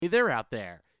Hey there out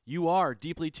there. You are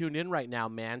deeply tuned in right now,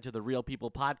 man, to the Real People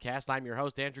Podcast. I'm your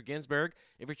host, Andrew Ginsberg.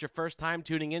 If it's your first time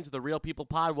tuning in to the Real People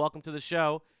Pod, welcome to the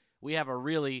show. We have a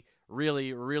really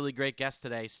great guest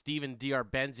today, Steven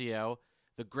D'Arbenzio,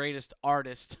 the greatest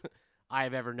artist I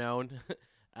have ever known,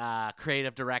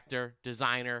 creative director,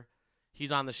 designer.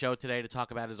 He's on the show today to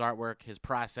talk about his artwork, his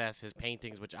process, his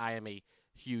paintings, which I am a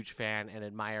huge fan and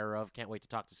admirer of. Can't wait to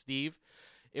talk to Steve.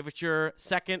 If it's your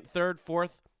second, third,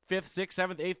 fourth, 5th, 6th,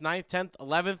 7th, 8th, 9th, 10th,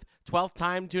 11th, 12th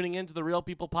time tuning into the Real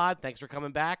People Pod, thanks for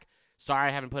coming back. Sorry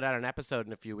I haven't put out an episode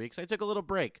in a few weeks. I took a little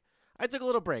break,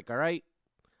 all right?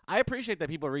 I appreciate that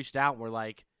people reached out and were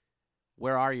like,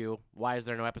 where are you? Why is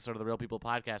there no episode of the Real People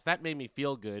Podcast? That made me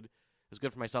feel good. It was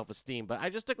good for my self-esteem, but I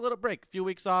just took a little break, a few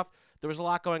weeks off. There was a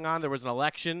lot going on. There was an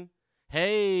election.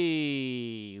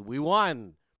 Hey, we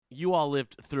won. You all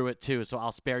lived through it too, so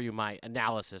I'll spare you my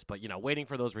analysis. But, waiting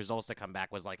for those results to come back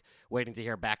was like waiting to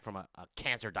hear back from a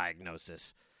cancer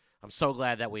diagnosis. I'm so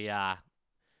glad that we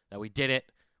did it.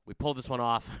 We pulled this one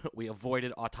off. We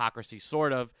avoided autocracy,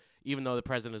 sort of, even though the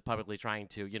president is publicly trying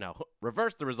to,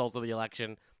 reverse the results of the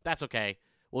election. That's okay.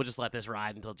 We'll just let this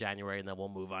ride until January, and then we'll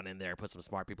move on in there, put some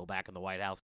smart people back in the White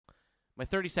House. My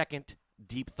 30-second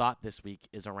deep thought this week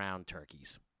is around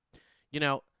turkeys.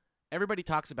 Everybody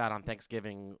talks about on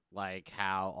Thanksgiving, like,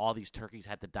 how all these turkeys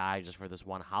had to die just for this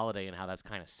one holiday and how that's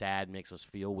kind of sad, makes us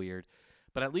feel weird.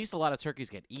 But at least a lot of turkeys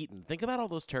get eaten. Think about all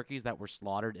those turkeys that were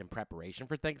slaughtered in preparation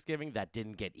for Thanksgiving that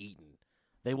didn't get eaten.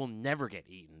 They will never get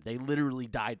eaten. They literally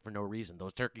died for no reason.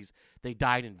 Those turkeys, they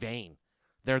died in vain.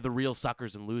 They're the real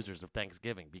suckers and losers of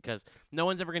Thanksgiving because no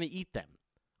one's ever going to eat them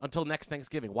until next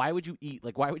Thanksgiving. Why would you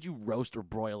roast or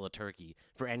broil a turkey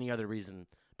for any other reason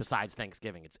besides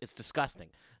Thanksgiving? It's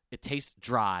disgusting. It tastes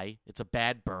dry. It's a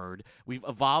bad bird. We've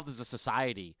evolved as a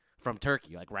society from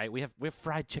turkey, right? We have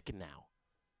fried chicken now.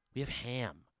 We have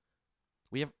ham.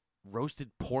 We have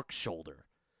roasted pork shoulder.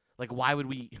 Like, why would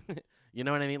we, you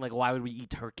know what I mean? Like, why would we eat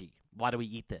turkey? Why do we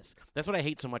eat this? That's what I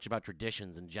hate so much about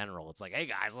traditions in general. It's like, hey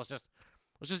guys, let's just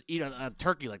eat a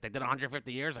turkey like they did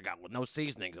 150 years ago with no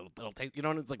seasonings. It'll taste,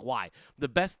 and it's like, why? The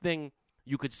best thing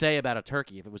you could say about a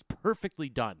turkey, if it was perfectly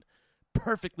done,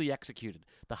 perfectly executed,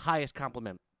 the highest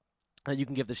compliment that you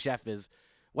can give the chef is,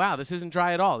 wow, this isn't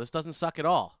dry at all. This doesn't suck at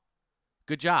all.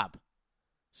 Good job.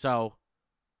 So,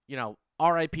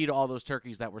 R.I.P. to all those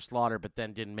turkeys that were slaughtered but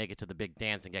then didn't make it to the big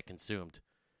dance and get consumed.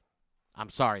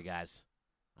 I'm sorry, guys.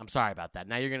 I'm sorry about that.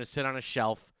 Now you're going to sit on a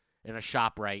shelf in a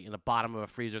ShopRite in the bottom of a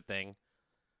freezer thing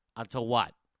until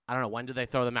what? I don't know. When do they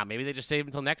throw them out? Maybe they just save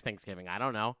until next Thanksgiving. I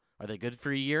don't know. Are they good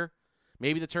for a year?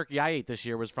 Maybe the turkey I ate this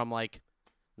year was from,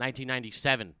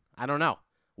 1997. I don't know.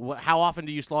 How often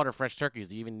do you slaughter fresh turkeys?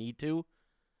 Do you even need to?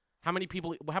 How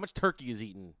much turkey is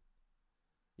eaten,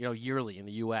 yearly in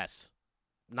the U.S.?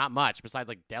 Not much,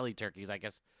 besides, deli turkeys. I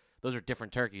guess those are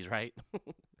different turkeys, right?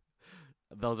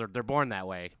 They're born that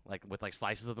way, with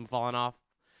slices of them falling off.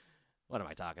 What am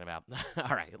I talking about?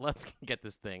 All right, let's get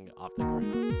this thing off the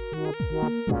ground.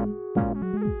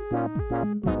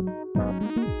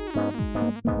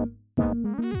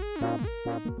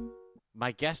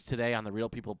 My guest today on the Real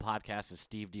People Podcast is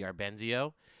Steve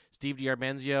D'Arbenzio. Steve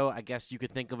D'Arbenzio, I guess you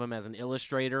could think of him as an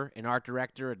illustrator, an art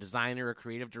director, a designer, a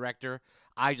creative director.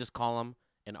 I just call him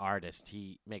an artist.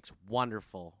 He makes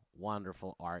wonderful,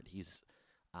 wonderful art.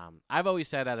 I've always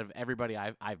said, out of everybody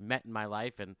I've met in my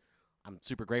life, and I'm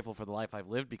super grateful for the life I've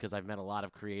lived because I've met a lot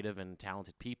of creative and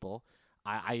talented people,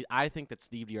 I think that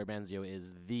Steve D'Arbenzio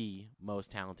is the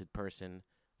most talented person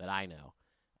that I know.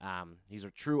 He's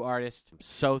a true artist. I'm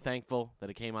so thankful that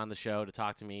he came on the show to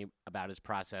talk to me about his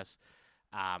process.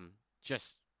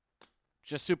 Just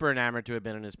super enamored to have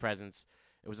been in his presence.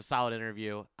 It was a solid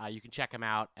interview. You can check him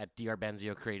out at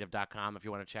DRbenzioCreative.com if you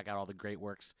want to check out all the great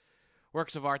works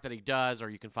of art that he does,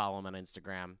 or you can follow him on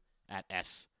Instagram at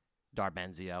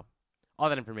 @SDarbenzio. All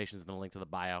that information is in the link to the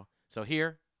bio. So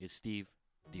here is Steve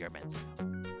D'Arbenzio.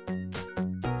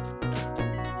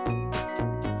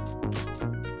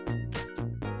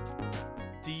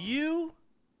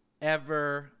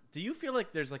 Do you feel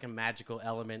like there's a magical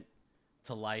element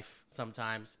to life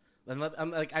sometimes? I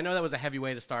know that was a heavy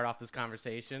way to start off this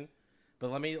conversation,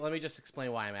 but let me just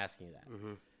explain why I'm asking you that.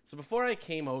 Mm-hmm. So before I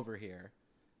came over here,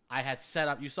 I had set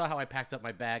up. You saw how I packed up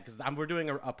my bag because we're doing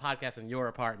a podcast in your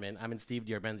apartment. I'm in Steve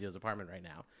D'Arbenzio's apartment right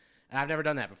now, and I've never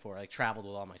done that before. Traveled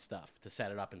with all my stuff to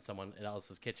set it up in someone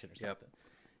else's kitchen or something. Yep.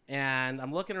 And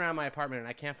I'm looking around my apartment, and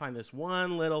I can't find this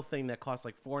one little thing that costs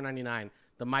 $4.99.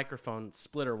 The microphone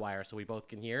splitter wire so we both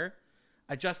can hear.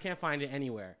 I just can't find it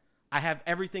anywhere. I have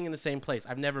everything in the same place.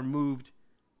 I've never moved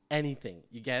anything.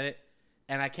 You get it?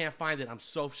 And I can't find it. I'm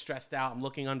so stressed out. I'm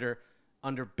looking under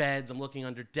beds. I'm looking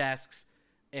under desks.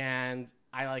 and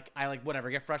I like whatever,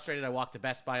 get frustrated. I walk to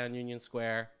Best Buy on Union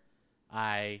Square.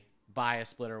 I buy a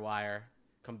splitter wire,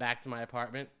 come back to my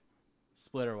apartment,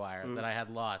 splitter wire that I had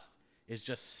lost is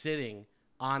just sitting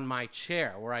on my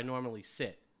chair where I normally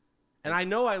sit. And I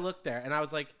know I looked there and I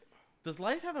was like, does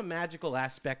life have a magical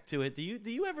aspect to it? Do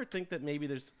you ever think that maybe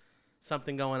there's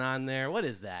something going on there? What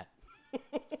is that?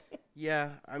 Yeah,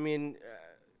 I mean,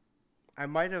 I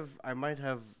might have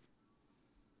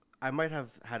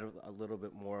had a little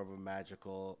bit more of a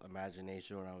magical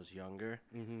imagination when I was younger.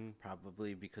 Mm-hmm.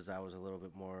 Probably because I was a little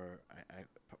bit more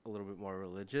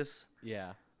religious.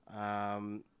 Yeah.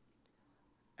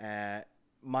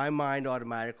 My mind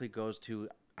automatically goes to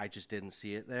I just didn't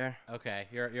see it there. Okay,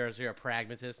 you're a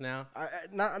pragmatist now.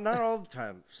 Not all the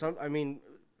time. I mean,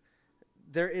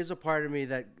 there is a part of me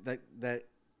that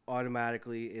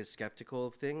automatically is skeptical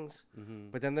of things,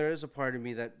 but then there is a part of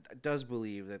me that does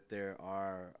believe that there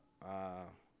are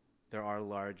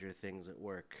larger things at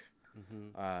work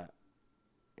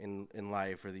in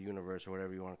life or the universe or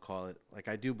whatever you want to call it. Like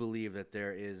I do believe that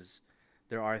there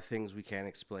are things we can't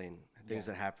explain, things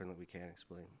that happen that we can't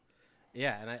explain.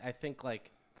 Yeah, and I think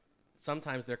like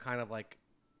sometimes they're kind of like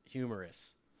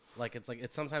humorous. Like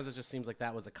sometimes it just seems like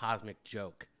that was a cosmic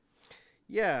joke.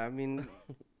 Yeah, I mean,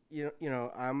 you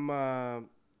know,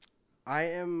 I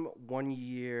am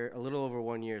a little over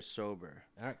 1 year sober.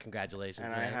 All right, congratulations.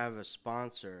 And man. I have a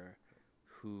sponsor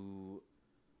who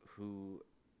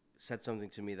said something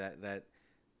to me that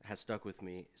has stuck with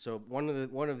me. So one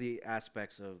of the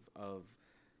aspects of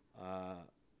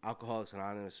Alcoholics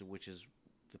Anonymous, which is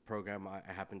the program I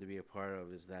happen to be a part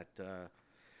of, is that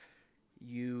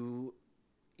you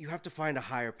have to find a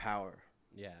higher power.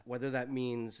 Yeah. Whether that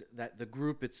means that the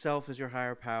group itself is your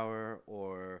higher power,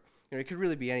 or it could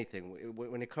really be anything.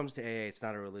 When it comes to AA, it's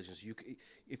not a religion. So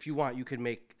if you want, you can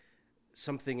make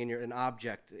something an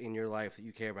object in your life that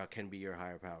you care about can be your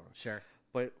higher power. Sure.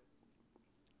 But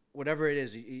whatever it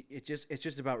is, it's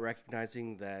just about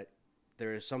recognizing that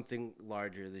there is something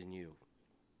larger than you.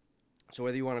 So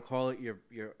whether you want to call it your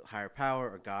higher power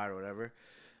or God or whatever,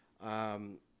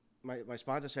 my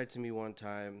sponsor said to me one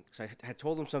time, because I had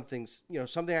told him something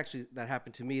actually that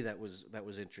happened to me that was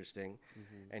interesting,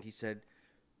 and he said,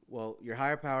 "Well, your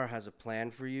higher power has a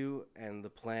plan for you, and the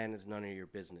plan is none of your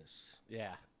business."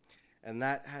 Yeah. And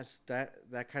that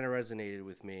kind of resonated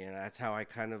with me, and that's how I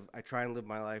try and live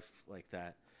my life like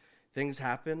that. Things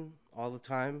happen all the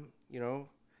time,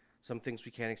 Some things we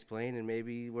can't explain, and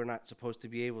maybe we're not supposed to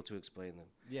be able to explain them.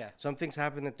 Yeah. Some things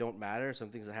happen that don't matter. Some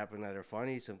things that happen that are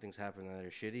funny. Some things happen that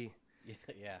are shitty.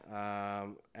 Yeah.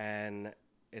 And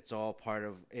it's all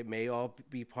it may all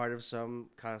be part of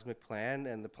some cosmic plan,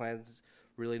 and the plan's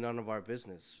really none of our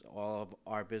business. All of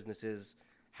our business is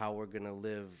how we're going to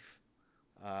live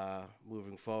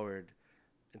moving forward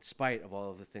in spite of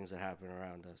all of the things that happen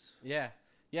around us. Yeah.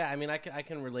 Yeah, I mean, I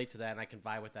can relate to that, and I can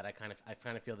vibe with that. I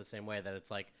kind of feel the same way, that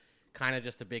it's like kind of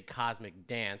just a big cosmic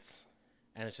dance,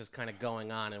 and it's just kind of going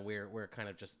on, and we're kind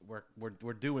of just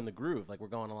we're doing the groove, like we're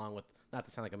going along with, not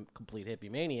to sound like a complete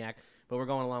hippie maniac, but we're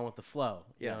going along with the flow.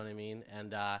 You know what I mean?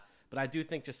 And but I do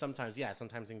think just sometimes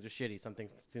things are shitty, some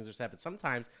things are sad, but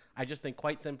sometimes I just think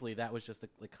quite simply that was just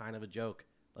like kind of a joke,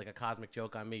 like a cosmic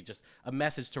joke on me, just a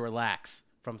message to relax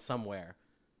from somewhere.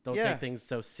 Don't take things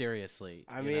so seriously.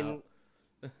 I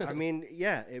mean,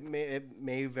 yeah, it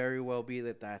may very well be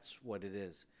that that's what it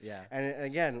is. Yeah. And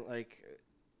again, like,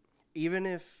 even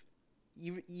if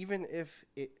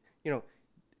it,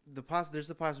 there's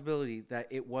the possibility that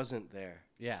it wasn't there.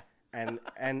 Yeah.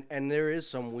 And there is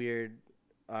some weird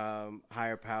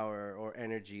higher power or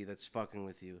energy that's fucking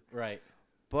with you. Right.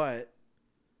 But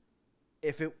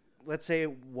let's say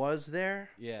it was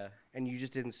there. Yeah. And you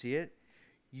just didn't see it,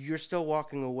 you're still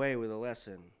walking away with a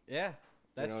lesson. Yeah.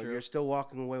 That's true. You're still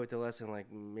walking away with the lesson,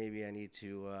 like, maybe I need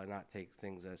to not take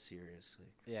things as seriously.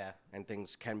 Yeah. And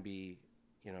things can be,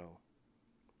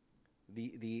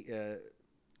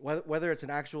 whether it's an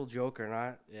actual joke or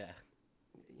not. Yeah.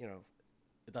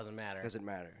 It doesn't matter. Doesn't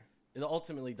matter. It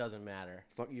ultimately doesn't matter.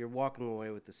 So you're walking away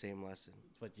with the same lesson.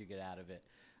 It's what you get out of it.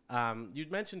 You'd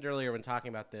mentioned earlier when talking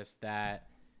about this that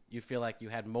you feel like you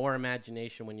had more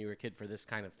imagination when you were a kid for this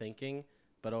kind of thinking,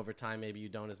 but over time maybe you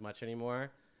don't as much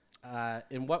anymore.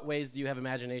 In what ways do you have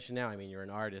imagination now? I mean, you're an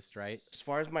artist, right? As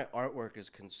far as my artwork is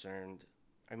concerned,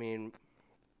 I mean,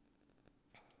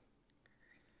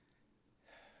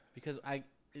 because and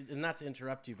not to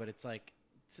interrupt you, but it's like,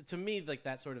 to me, like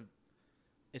that sort of,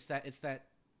 it's that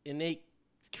innate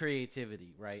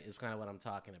creativity, right? Is kind of what I'm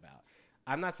talking about.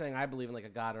 I'm not saying I believe in like a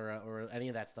God or any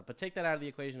of that stuff, but take that out of the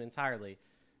equation entirely.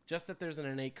 Just that there's an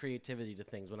innate creativity to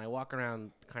things. When I walk around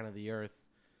kind of the earth,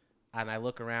 and I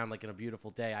look around like in a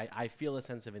beautiful day, I feel a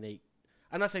sense of innate.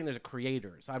 I'm not saying there's a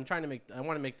creator, so I'm trying to make. I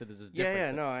want to make that there's a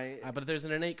difference. No, but there's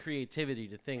an innate creativity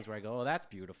to things where I go, oh, that's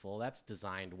beautiful. That's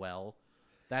designed well.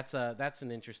 That's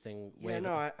an interesting way. Yeah,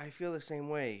 no, I feel the same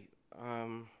way.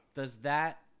 Does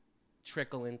that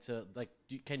trickle into like?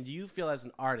 Do you feel as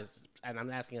an artist, and I'm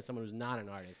asking as someone who's not an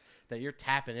artist, that you're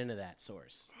tapping into that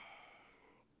source?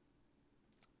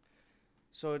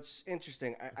 So it's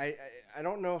interesting. I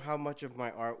don't know how much of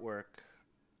my artwork.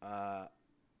 I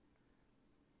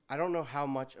don't know how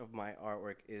much of my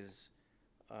artwork is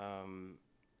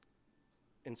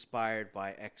inspired by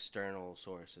external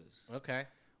sources. Okay.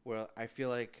 Well, I feel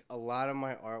like a lot of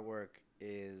my artwork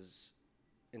is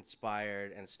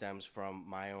inspired and stems from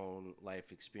my own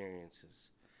life experiences.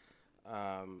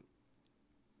 I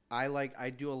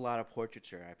do a lot of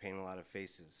portraiture. I paint a lot of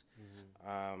faces,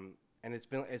 and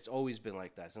it's always been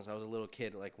like that since I was a little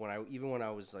kid. Like when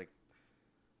I was like,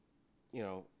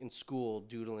 in school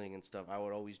doodling and stuff, I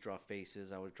would always draw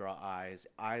faces. I would draw eyes.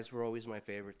 Eyes were always my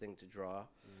favorite thing to draw.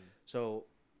 So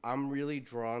I'm really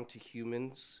drawn to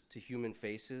humans, to human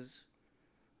faces.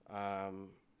 And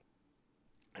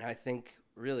I think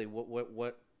really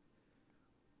what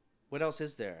else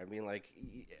is there? I mean, like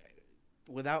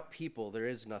without people, there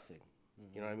is nothing.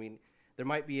 You know what I mean? There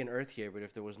might be an Earth here, but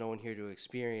if there was no one here to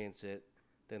experience it,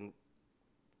 then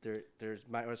there's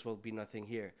might as well be nothing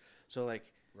here. So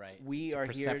like, right. We are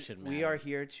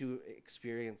here to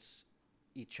experience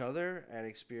each other and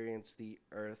experience the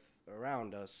Earth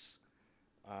around us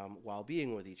while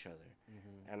being with each other.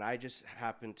 And I just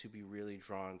happen to be really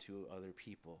drawn to other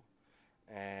people.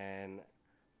 And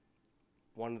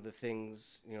one of the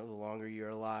things, the longer you're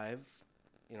alive,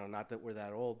 not that we're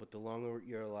that old, but the longer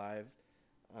you're alive,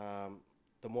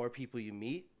 the more people you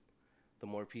meet, the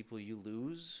more people you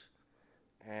lose.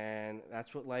 And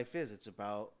that's what life is. It's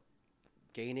about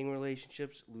gaining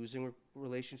relationships, losing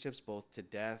relationships, both to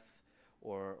death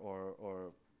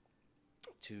or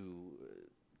to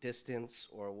distance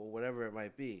or whatever it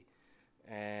might be.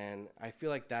 And I feel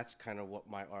like that's kind of what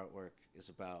my artwork is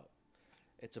about.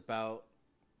 It's about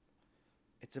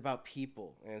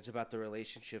people, and it's about the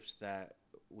relationships that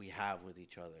we have with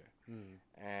each other.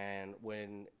 And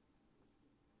when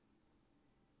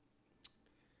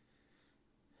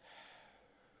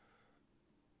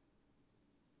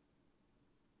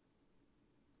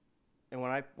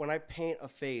I paint a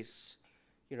face,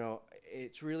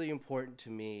 it's really important to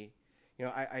me.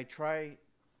 I try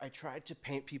to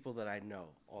paint people that I know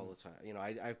all the time.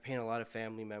 I paint a lot of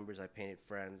family members. I painted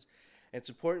friends. And it's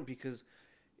important because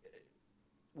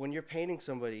when you're painting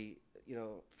somebody,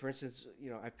 for instance,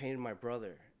 I painted my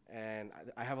brother, and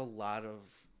I have a lot of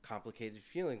complicated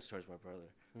feelings towards my brother.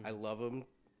 I love him,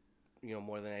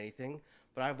 more than anything,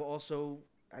 but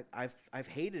I've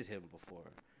hated him before.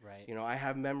 Right. I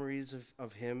have memories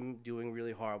of him doing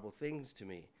really horrible things to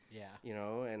me. Yeah.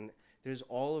 And there's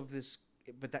all of this,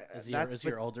 but is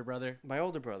your older brother? My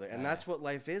older brother, and that's what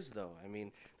life is, though. I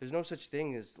mean, there's no such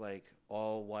thing as like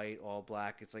all white, all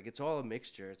black. It's like it's all a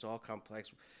mixture. It's all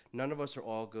complex. None of us are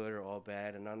all good or all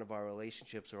bad, and none of our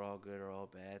relationships are all good or all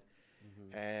bad.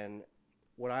 And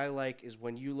what I like is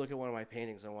when you look at one of my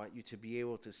paintings, I want you to be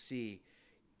able to see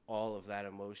all of that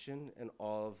emotion and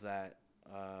all of that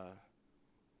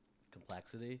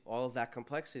complexity. All of that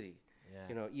complexity.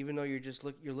 Yeah. Even though you're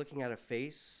looking at a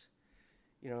face,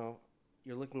 you're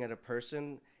looking at a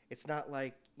person. It's not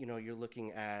like you're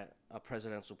looking at a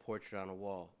presidential portrait on a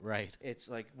wall. Right. It's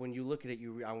like when you look at it,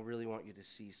 I really want you to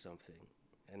see something,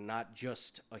 and not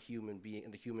just a human being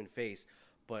in the human face,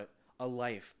 but a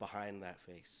life behind that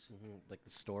face. Like the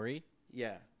story.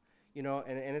 Yeah. And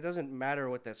it doesn't matter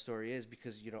what that story is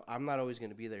because I'm not always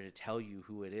going to be there to tell you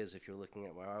who it is if you're looking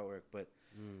at my artwork. But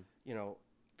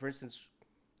for instance,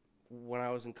 when I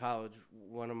was in college,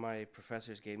 one of my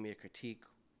professors gave me a critique,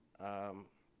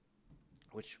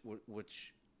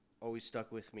 which always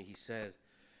stuck with me. He said,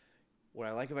 "What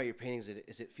I like about your paintings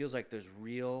is it feels like there's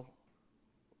real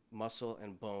muscle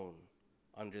and bone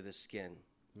under the skin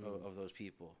of those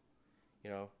people,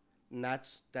 and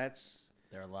that's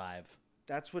they're alive."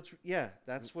 That's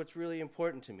what's really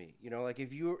important to me. Like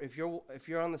if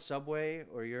you're on the subway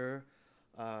or you're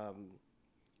on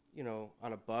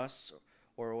a bus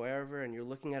or wherever, and you're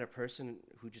looking at a person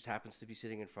who just happens to be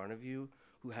sitting in front of you,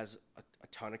 who has a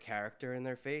ton of character in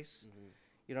their face,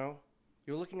 you're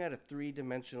looking at a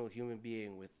three-dimensional human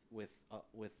being with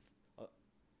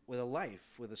a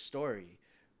life, with a story,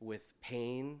 with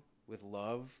pain, with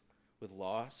love, with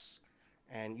loss,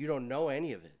 and you don't know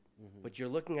any of it. But you're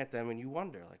looking at them and you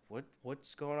wonder, like,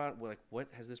 what's going on? Like, what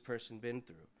has this person been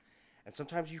through? And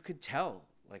sometimes you could tell,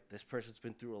 like, this person's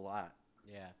been through a lot.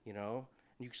 Yeah. You know,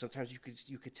 and sometimes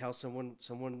you could tell someone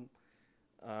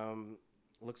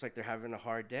looks like they're having a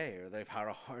hard day or they've had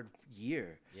a hard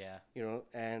year. Yeah. You know,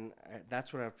 and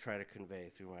that's what I've tried to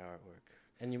convey through my artwork.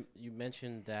 And you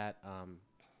mentioned that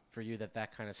for you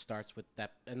that kind of starts with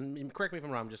that, and correct me if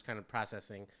I'm wrong, I'm just kind of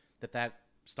processing that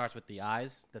starts with the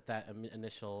eyes, that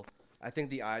initial. I think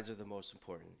the eyes are the most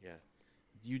important. Yeah.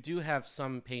 You do have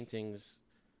some paintings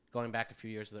going back a few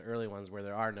years to the early ones where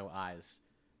there are no eyes.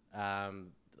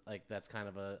 Like that's kind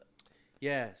of a.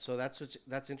 Yeah. So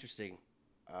that's interesting.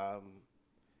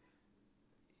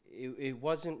 It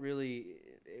wasn't really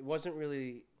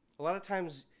a lot of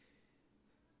times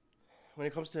when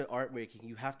it comes to art making,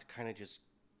 you have to kind of just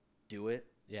do it.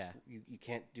 Yeah. You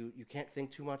can't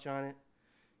think too much on it.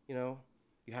 You know,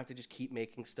 you have to just keep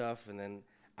making stuff, and then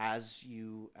as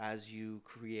you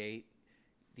create,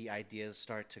 the ideas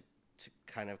start to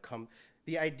kind of come.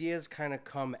 The ideas kind of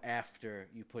come after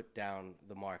you put down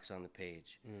the marks on the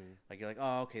page. Like you're like,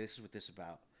 oh, okay, this is what this is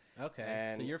about. Okay.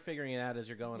 And so you're figuring it out as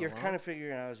you're going along? You're kind of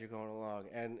figuring it out as you're going along.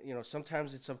 And, you know,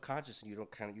 sometimes it's subconscious and you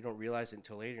don't realize it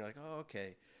until later. You're like, oh,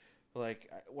 okay. But like,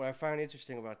 what I find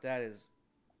interesting about that is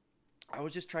I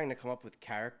was just trying to come up with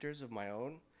characters of my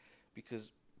own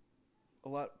because a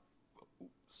lot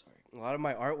of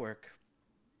my artwork,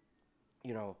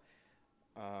 you know,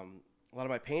 a lot of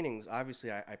my paintings,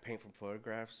 obviously I paint from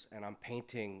photographs and I'm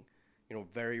painting, you know,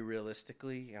 very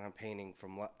realistically, and I'm painting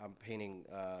from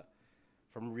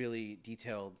really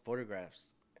detailed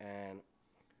photographs. And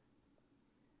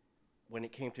when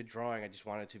it came to drawing, I just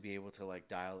wanted to be able to like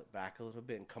dial it back a little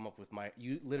bit and come up with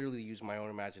literally use my own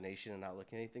imagination and not look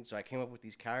at anything. So I came up with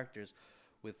these characters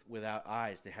without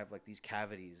eyes. They have like these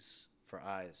cavities for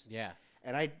eyes. Yeah.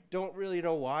 And I don't really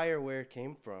know why or where it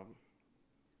came from.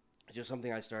 It's just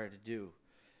something I started to do.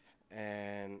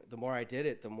 And the more I did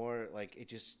it, the more like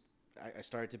I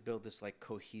started to build this like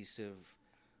cohesive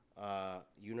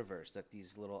universe that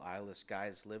these little eyeless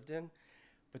guys lived in.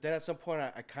 But then at some point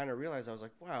I kind of realized, I was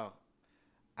like, wow,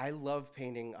 I love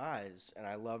painting eyes and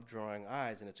I love drawing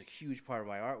eyes, and it's a huge part of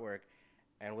my artwork.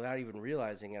 And without even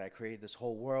realizing it, I created this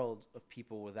whole world of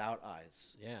people without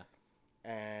eyes. Yeah.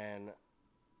 And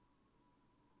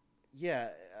yeah,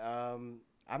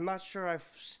 I'm not sure I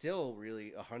still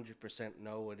really 100%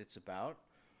 know what it's about.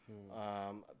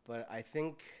 But I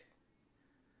think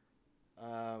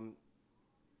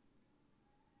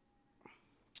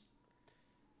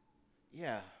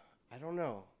yeah, I don't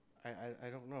know. I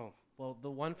don't know. Well,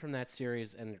 the one from that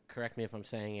series, and correct me if I'm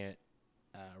saying it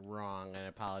wrong, and I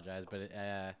apologize, but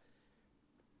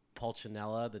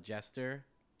Pulcinella, the Jester.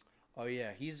 Oh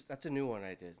yeah, that's a new one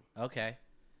I did. Okay.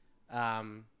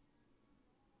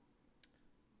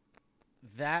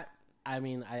 That, I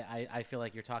mean, I feel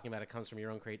like you're talking about it comes from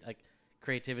your own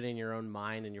creativity in your own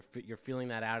mind, and you're feeling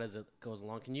that out as it goes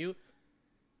along. Can you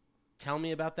tell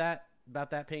me about that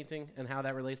painting and how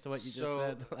that relates to what you just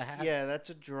said? Yeah,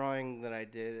 that's a drawing that I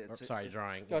did.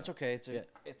 Drawing. No, it's okay.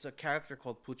 It's a character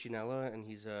called Puccinella, and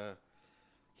he's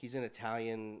an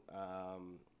Italian,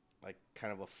 like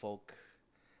kind of a folk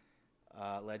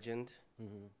legend,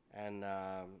 and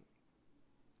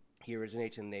he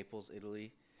originates in Naples,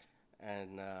 Italy,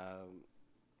 and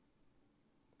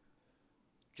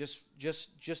just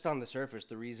on the surface,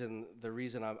 the reason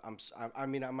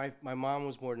my mom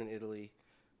was born in Italy.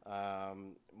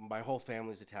 My whole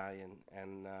family's Italian,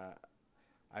 and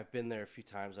I've been there a few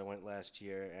times. I went last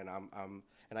year, and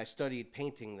and I studied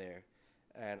painting there,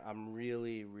 and I'm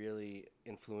really, really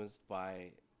influenced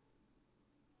by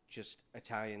just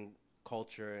Italian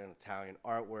culture and Italian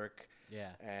artwork.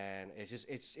 Yeah, and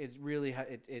it really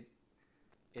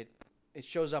it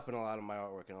shows up in a lot of my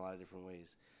artwork in a lot of different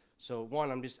ways. So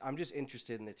one, I'm just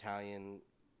interested in Italian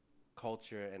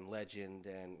culture and legend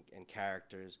and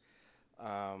characters.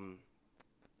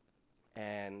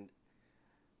 And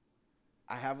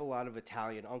I have a lot of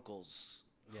Italian uncles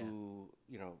who,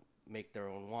 you know, make their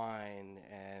own wine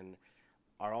and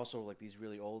are also like these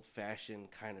really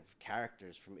old-fashioned kind of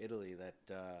characters from Italy that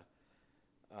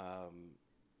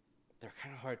they're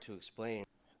kind of hard to explain.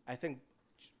 I think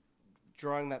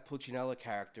drawing that Puccinella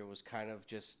character was kind of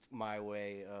just my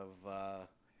way of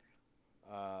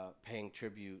paying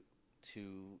tribute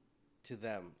to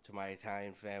them, to my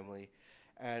Italian family.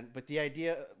 But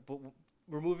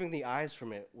removing the eyes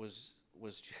from it was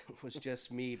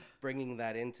just me bringing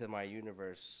that into my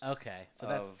universe. Okay, so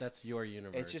that's your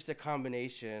universe. It's just a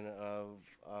combination of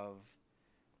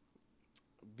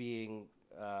being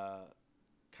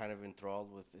kind of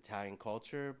enthralled with Italian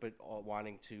culture, but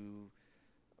wanting to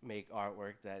make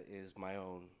artwork that is my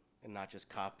own and not just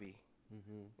copy.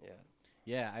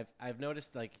 Yeah. I've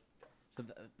noticed like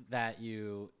that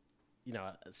you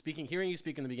hearing you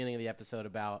speak in the beginning of the episode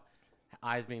about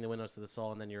eyes being the windows to the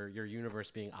soul, and then your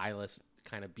universe being eyeless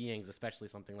kind of beings, especially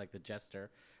something like the Jester,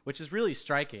 which is really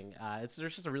striking.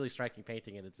 There's just a really striking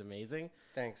painting, and it's amazing.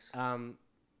 Thanks.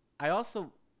 I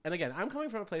also, and again, I'm coming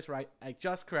from a place where I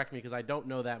just correct me because I don't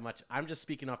know that much. I'm just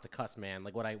speaking off the cusp, man,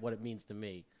 like what it means to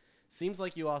me. Seems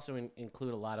like you also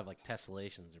include a lot of like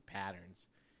tessellations or patterns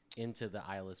into the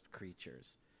eyeless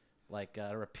creatures, like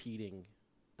a repeating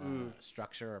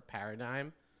structure or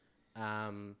paradigm.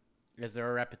 Is there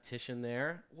a repetition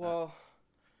there? Well,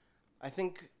 I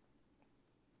think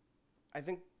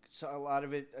so. A lot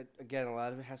of it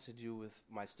has to do with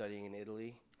my studying in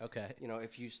Italy. Okay.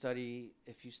 If you study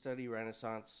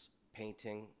Renaissance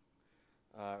painting,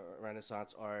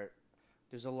 Renaissance art,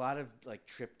 there's a lot of like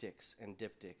triptychs and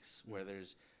diptychs where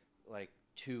there's like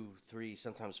 2, 3,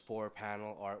 sometimes 4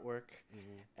 panel artwork,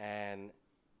 and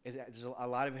a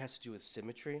lot of it has to do with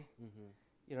symmetry.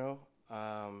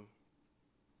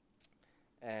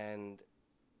 And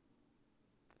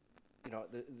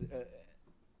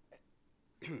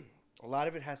a lot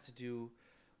of it has to do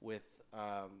with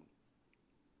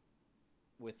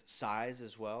size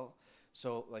as well.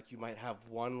 So like you might have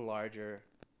one larger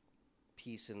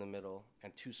piece in the middle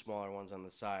and 2 smaller ones on the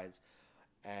sides,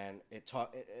 and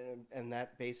and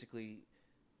that basically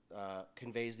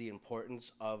conveys the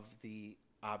importance of the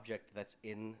object that's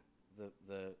in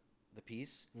the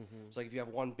piece. So like if you have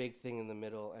one big thing in the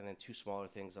middle and then 2 smaller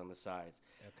things on the sides,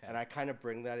 and I kind of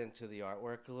bring that into the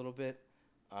artwork a little bit.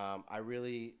 I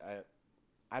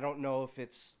don't know if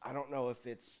it's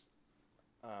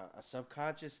a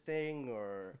subconscious thing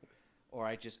or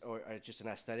just an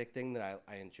aesthetic thing that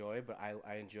I enjoy, but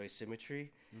I enjoy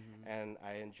symmetry, and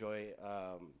I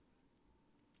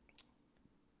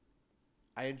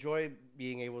enjoy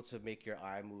being able to make your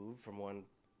eye move from one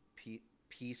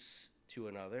piece to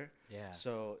another. Yeah.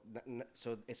 So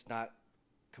it's not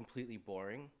completely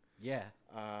boring. Yeah.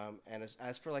 And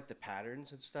as for like the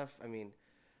patterns and stuff, I mean,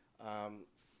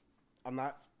 I'm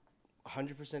not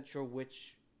 100% sure what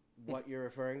you're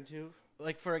referring to.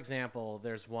 Like, for example,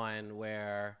 there's one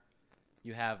where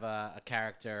you have a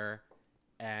character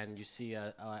and you see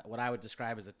what I would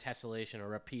describe as a tessellation or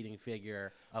repeating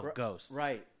figure of ghosts.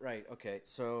 Right. Okay.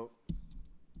 So,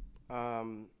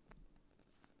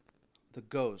 the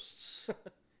ghosts,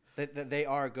 they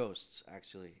are ghosts,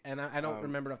 actually. And I don't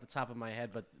remember off the top of my head,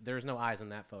 but there's no eyes in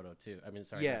that photo, too. I mean,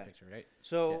 sorry, that picture, right?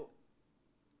 So,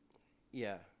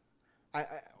 yeah. I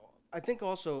think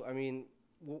also, I mean,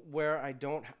 where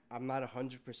I'm not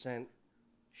 100%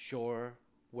 sure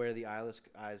where the eyeless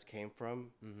eyes came from.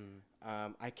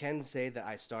 I can say that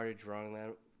I started drawing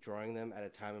them at a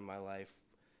time in my life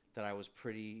that I was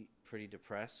pretty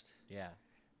depressed. Yeah.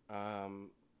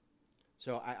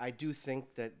 So I do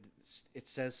think that it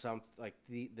says something, like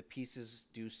the pieces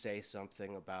do say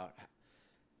something about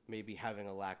maybe having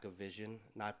a lack of vision,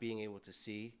 not being able to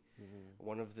see.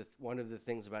 One of the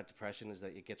things about depression is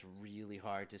that it gets really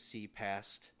hard to see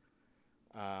past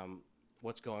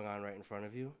what's going on right in front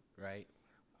of you. Right.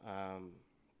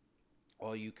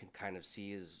 All you can kind of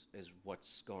see is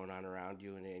what's going on around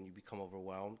you, and you become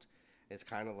overwhelmed. It's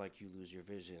kind of like you lose your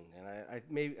vision, and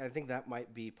I think that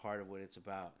might be part of what it's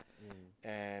about.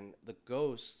 And the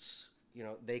ghosts,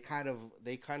 they kind of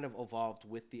evolved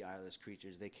with the eyeless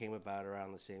creatures. They came about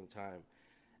around the same time,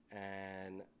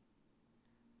 and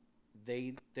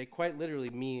they quite literally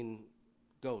mean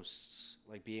ghosts,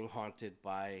 like being haunted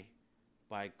by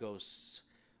ghosts,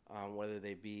 whether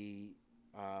they be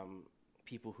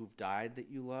people who've died that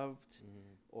you loved,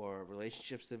 or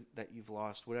relationships that you've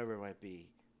lost, whatever it might be.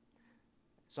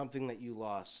 Something that you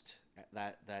lost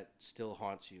that still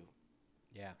haunts you.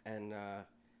 Yeah. And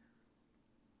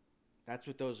that's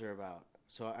what those are about.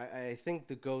 So I think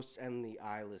the ghosts and the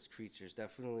eyeless creatures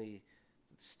definitely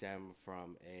stem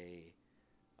from a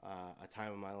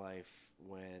time in my life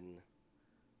when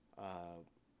I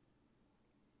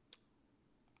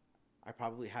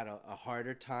probably had a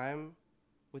harder time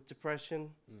with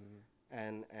depression,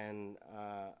 and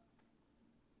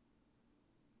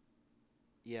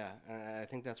I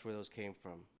think that's where those came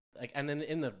from. Like, and then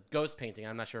in the ghost painting,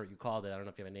 I'm not sure what you called it. I don't know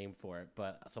if you have a name for it,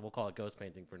 but so we'll call it ghost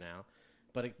painting for now.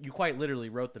 But you quite literally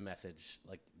wrote the message,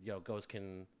 like, ghosts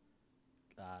can,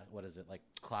 what is it, like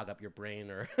clog up your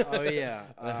brain or? Oh yeah.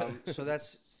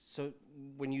 So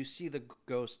when you see the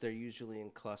ghosts, they're usually in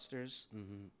clusters,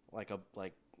 like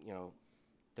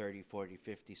 30, 40,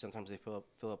 50. Sometimes they fill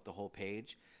up the whole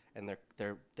page, and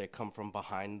they come from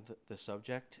behind the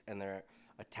subject, and they're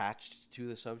attached to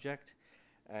the subject.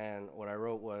 And what I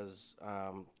wrote was,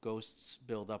 ghosts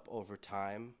build up over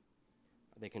time.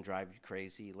 They can drive you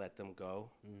crazy. Let them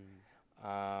go.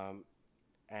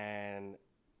 and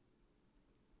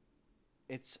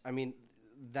I mean,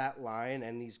 that line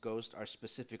and these ghosts are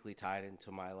specifically tied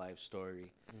into my life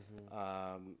story.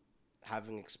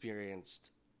 Having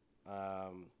experienced,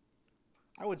 I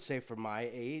would say for my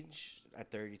age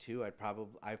at 32, I've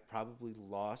probably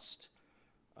lost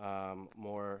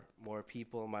more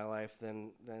people in my life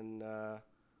than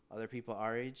other people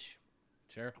our age.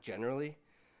 Sure. Generally,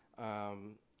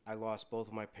 I lost both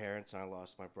of my parents and I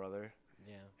lost my brother.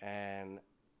 Yeah. And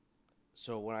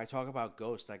so when I talk about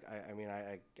ghosts, I mean,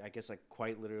 I guess I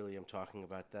quite literally am talking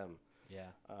about them.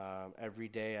 Yeah. Every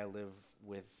day I live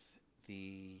with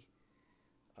the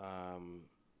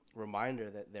reminder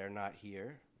that they're not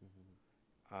here,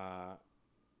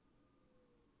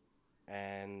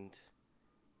 and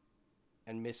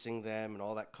missing them and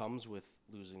all that comes with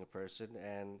losing a person.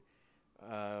 And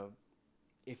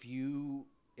if you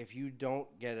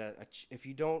don't get if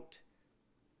you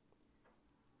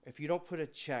don't put a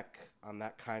check on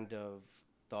that kind of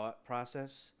thought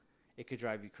process, it could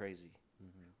drive you crazy.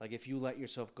 Like if you let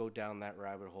yourself go down that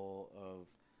rabbit hole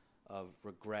of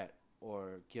regret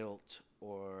or guilt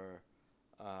or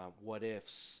what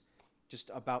ifs,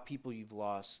 just about people you've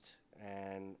lost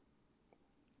and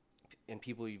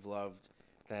people you've loved,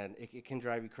 then it can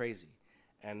drive you crazy.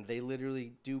 And they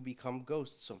literally do become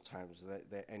ghosts sometimes,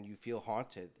 and you feel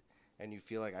haunted, and you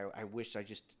feel like I wish I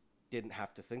just didn't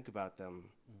have to think about them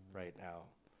right now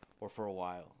or for a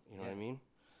while. You know what I mean?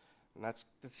 And that's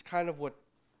kind of what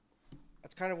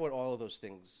all of those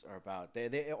things are about.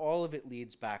 They all of it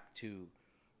leads back to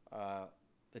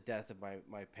the death of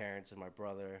my parents and my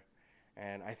brother,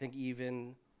 and I think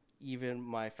even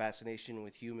my fascination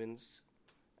with humans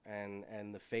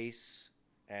and the face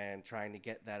and trying to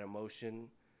get that emotion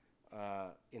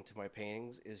into my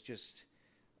paintings is just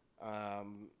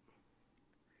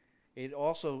it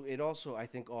also I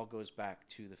think all goes back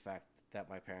to the fact that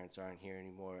my parents aren't here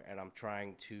anymore, and I'm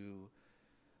trying to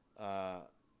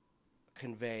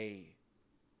convey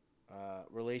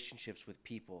relationships with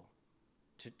people,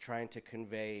 trying to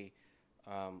convey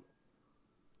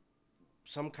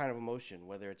some kind of emotion,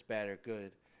 whether it's bad or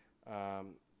good,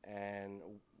 and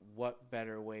what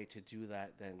better way to do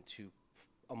that than to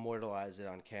immortalize it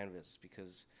on canvas?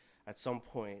 Because at some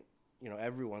point,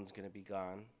 everyone's going to be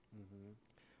gone.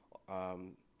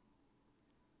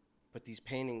 But these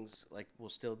paintings will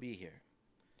still be here.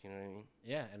 Do you know what I mean?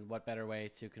 Yeah, and what better way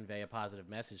to convey a positive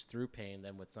message through pain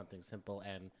than with something simple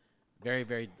and very,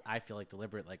 very, I feel like,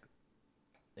 deliberate, like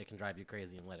it can drive you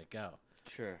crazy and let it go.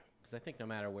 Sure. Because I think no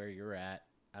matter where you're at,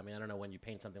 I mean, I don't know when you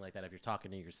paint something like that, if you're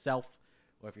talking to yourself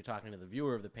or if you're talking to the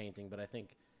viewer of the painting, but I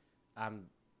think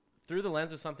through the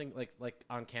lens of something like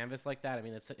on canvas like that, I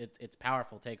mean, it's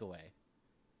powerful takeaway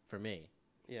for me.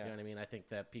 Yeah. You know what I mean? I think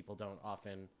that people don't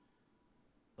often,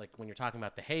 like when you're talking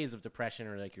about the haze of depression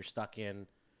or like you're stuck in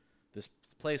this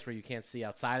place where you can't see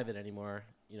outside of it anymore,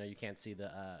 you can't see the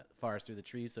forest through the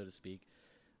trees, so to speak.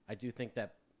 I do think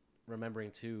that remembering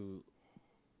to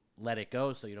let it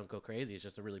go so you don't go crazy is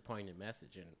just a really poignant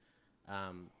message.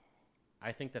 And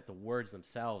I think that the words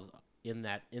themselves in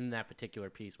that particular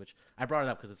piece, which I brought it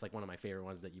up because it's like one of my favorite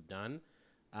ones that you've done,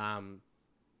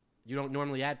 you don't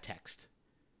normally add text.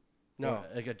 No.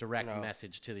 Like a direct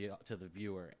message to the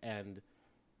viewer. And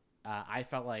I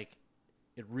felt like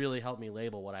it really helped me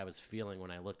label what I was feeling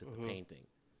when I looked at the painting.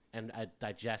 And I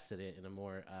digested it in a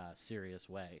more serious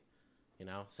way,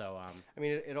 So, I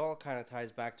mean, it all kind of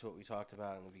ties back to what we talked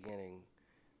about in the beginning,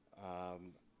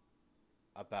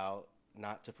 about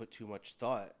not to put too much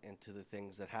thought into the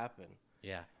things that happen.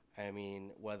 Yeah. I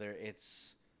mean, whether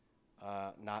it's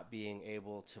not being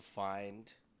able to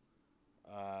find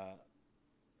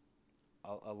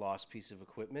a lost piece of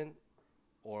equipment,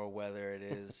 or whether it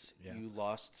is you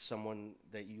lost someone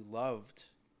that you loved.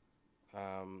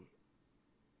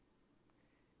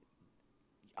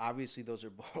 Obviously, those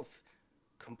are both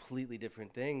completely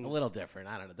different things. A little different.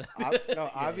 I don't know.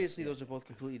 No, obviously, those are both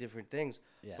completely different things.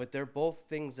 Yeah. But they're both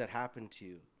things that happen to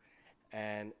you.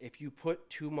 And if you put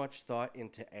too much thought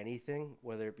into anything,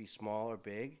 whether it be small or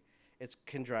big, it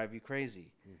can drive you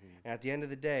crazy. And at the end of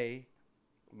the day,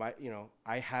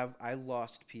 I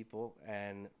lost people,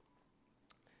 and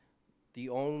the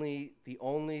only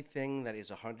thing that is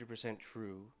 100%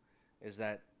 true is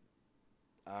that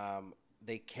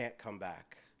they can't come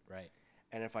back. Right.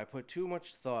 And if I put too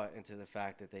much thought into the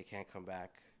fact that they can't come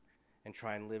back and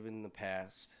try and live in the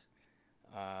past,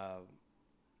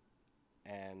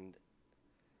 and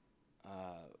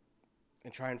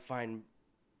try and find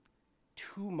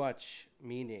too much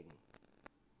meaning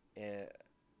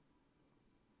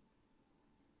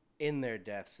in their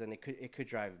deaths, then it could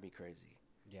drive me crazy.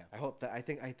 Yeah. I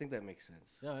think that makes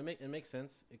sense. No, it makes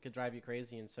sense. It could drive you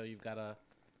crazy, and so you've got to,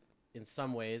 in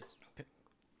some ways,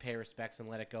 pay respects and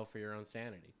let it go for your own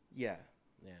sanity. Yeah.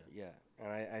 Yeah. Yeah.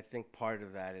 And I think part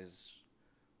of that is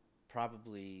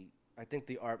probably, I think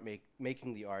the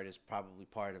making the art is probably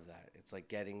part of that. It's like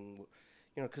getting,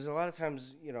 because a lot of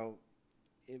times,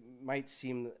 it might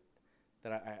seem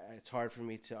that it's hard for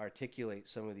me to articulate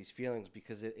some of these feelings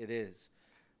because it is.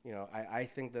 I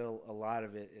think that a lot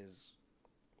of it is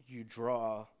you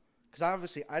draw, because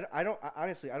obviously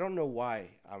honestly I don't know why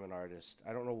I'm an artist.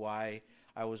 I don't know why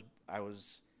I was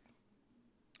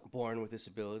born with this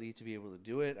ability to be able to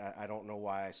do it. I don't know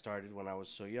why I started when I was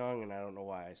so young, and I don't know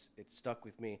why it stuck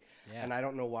with me. Yeah. And I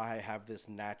don't know why I have this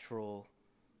natural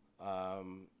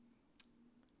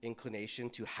inclination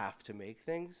to have to make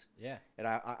things. Yeah. And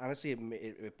I honestly,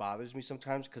 it bothers me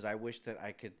sometimes because I wish that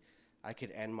I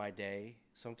could end my day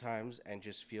sometimes and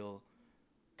just feel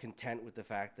content with the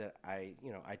fact that I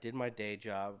did my day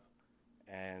job,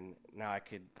 and now I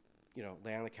could,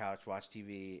 lay on the couch, watch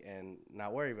TV, and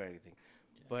not worry about anything.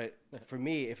 But for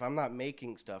me, if I'm not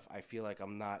making stuff, I feel like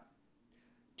I'm not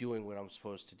doing what I'm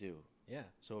supposed to do. Yeah.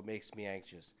 So it makes me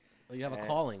anxious. Well, you have a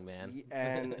calling, man.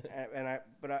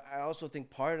 But I also think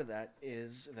part of that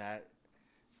is that,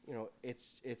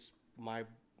 it's my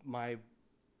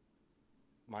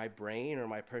brain or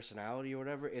my personality or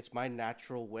whatever. It's my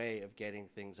natural way of getting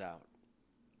things out.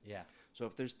 Yeah. So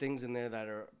if there's things in there that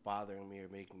are bothering me or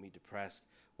making me depressed,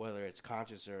 whether it's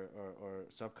conscious or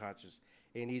subconscious,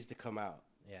 it needs to come out.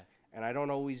 Yeah. And I don't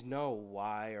always know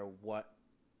why or what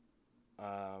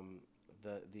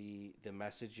the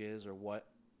message is or what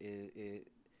the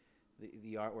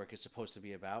artwork is supposed to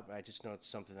be about, but I just know it's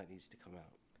something that needs to come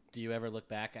out. Do you ever look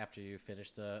back after you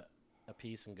finish a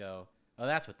piece and go, oh,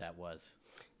 that's what that was?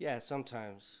 Yeah,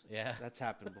 sometimes. Yeah. That's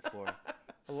happened before.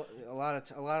 a lot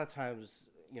of times,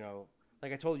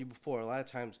 like I told you before, a lot of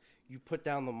times you put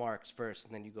down the marks first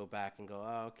and then you go back and go,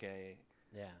 oh, okay.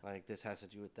 Yeah. Like this has to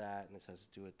do with that and this has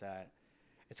to do with that.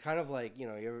 It's kind of like,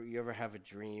 you ever have a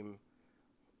dream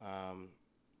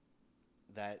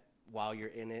that while you're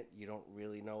in it, you don't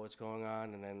really know what's going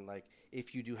on. And then, like,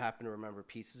 if you do happen to remember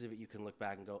pieces of it, you can look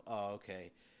back and go, oh,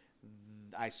 okay,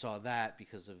 I saw that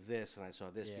because of this, and I saw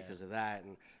this because of that.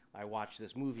 And I watched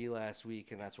this movie last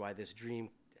week, and that's why this dream,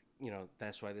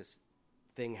 that's why this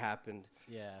thing happened.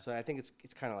 Yeah. So I think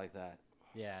it's kind of like that.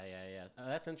 Yeah. Oh,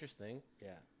 that's interesting.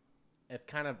 Yeah. It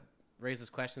kind of raises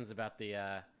questions about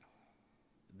the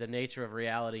nature of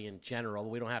reality in general.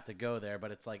 We don't have to go there,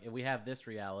 but it's like if we have this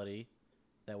reality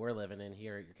that we're living in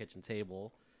here at your kitchen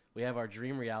table, we have our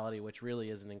dream reality, which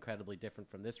really isn't incredibly different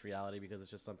from this reality because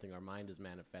it's just something our mind is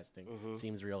manifesting. Mm-hmm.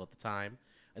 Seems real at the time.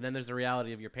 And then there's the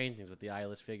reality of your paintings with the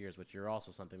eyeless figures, which are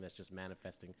also something that's just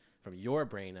manifesting from your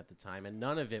brain at the time. And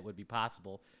none of it would be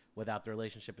possible without the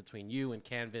relationship between you and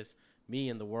canvas, me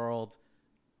and the world,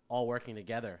 all working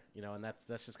together, and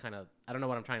that's just kind of, I don't know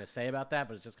what I'm trying to say about that,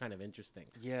 but it's just kind of interesting.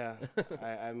 Yeah.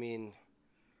 I mean,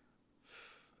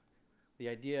 the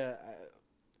idea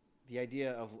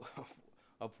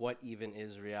of what even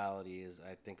is reality is,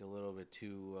 I think, a little bit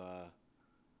too,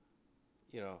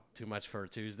 too much for a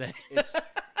Tuesday.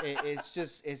 it's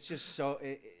just so,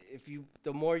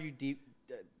 the more you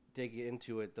dig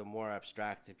into it, the more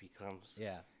abstract it becomes.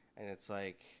 Yeah. And it's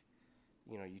like,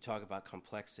 you talk about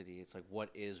complexity. It's like, what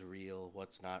is real?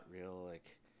 What's not real?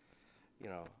 Like,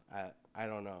 I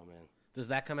don't know, man. Does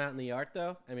that come out in the art,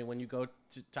 though? I mean, when you go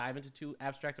to dive into too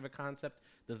abstract of a concept,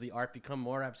 does the art become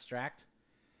more abstract?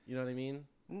 You know what I mean?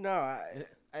 No,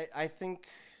 I think...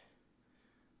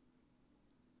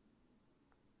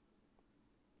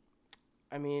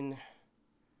 I mean,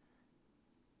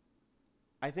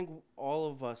 I think all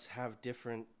of us have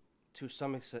different... To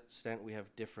some extent, we have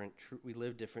we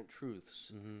live different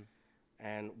truths, mm-hmm.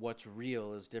 and what's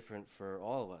real is different for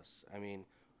all of us. I mean,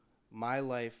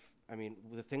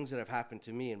 the things that have happened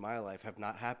to me in my life have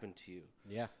not happened to you.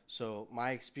 Yeah. So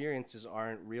my experiences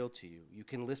aren't real to you. You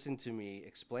can listen to me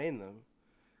explain them,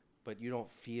 but you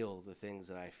don't feel the things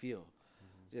that I feel,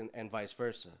 mm-hmm. and vice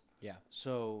versa. Yeah.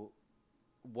 So,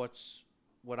 what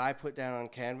I put down on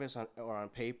canvas or on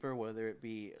paper, whether it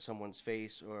be someone's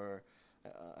face or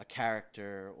a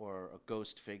character or a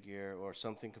ghost figure or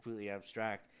something completely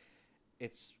abstract,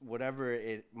 it's whatever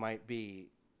it might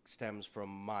be stems from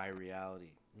my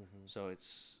reality. Mm-hmm. So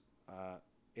it's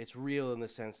real in the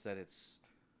sense that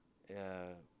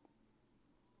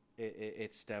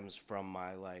it stems from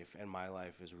my life, and my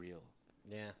life is real.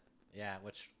 Yeah,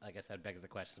 which, like I said, begs the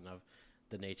question of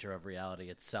the nature of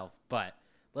reality itself. But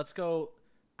let's go.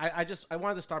 I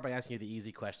wanted to start by asking you the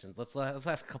easy questions. Let's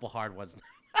ask a couple hard ones.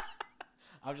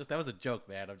 That was a joke,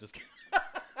 man. I'm just kidding.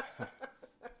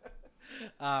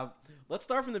 Let's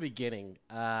start from the beginning.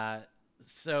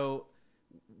 So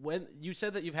when you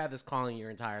said that you've had this calling your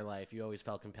entire life, you always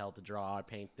felt compelled to draw or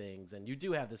paint things, and you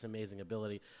do have this amazing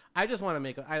ability. I just want to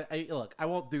make look, I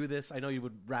won't do this. I know you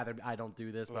would rather I don't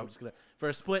do this, but I'm just going to, for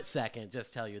a split second,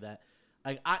 just tell you that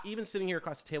even sitting here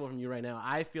across the table from you right now,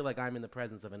 I feel like I'm in the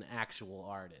presence of an actual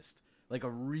artist, like a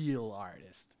real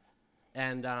artist.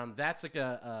 And that's like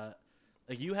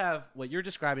like you have what you're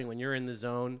describing when you're in the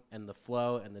zone and the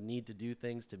flow and the need to do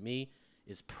things, to me,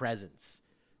 is presence.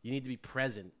 You need to be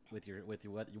present with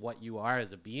what you are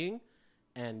as a being,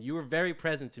 and you were very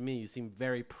present to me. You seem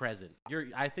very present.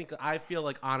 I feel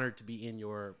like honored to be in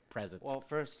your presence. Well,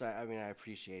 first, I mean, I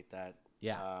appreciate that.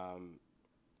 Yeah.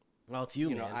 Well, it's you,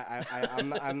 you man.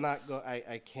 know,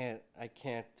 I can't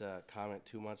comment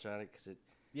too much on it because it.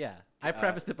 Yeah, I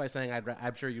prefaced it by saying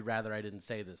I'm sure you'd rather I didn't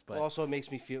say this, but also it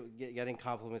makes me feel getting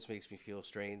compliments makes me feel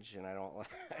strange, and I don't.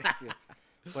 I feel,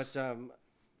 but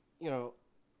you know.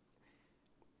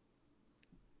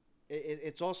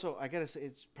 It's also, I gotta say,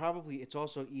 it's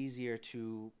also easier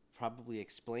to probably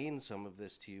explain some of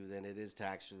this to you than it is to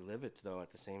actually live it, though, at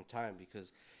the same time,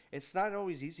 because it's not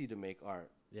always easy to make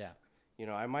art. Yeah. You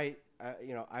know, I might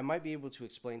be able to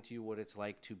explain to you what it's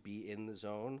like to be in the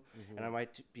zone, Mm-hmm. and I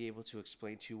might be able to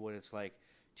explain to you what it's like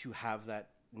to have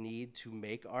that need to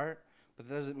make art, but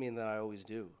that doesn't mean that I always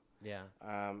do. Yeah.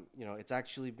 You know, it's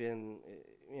actually been,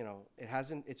 you know,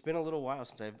 it's been a little while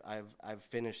since I've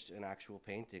finished an actual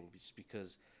painting, just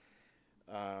because,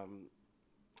 I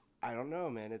don't know,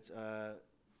 man. It's,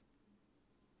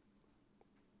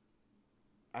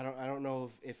 I don't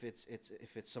know if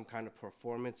it's some kind of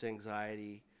performance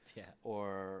anxiety, Yeah.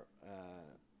 or,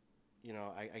 you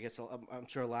know, I guess I'm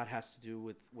sure a lot has to do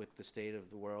with the state of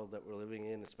the world that we're living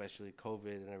in, especially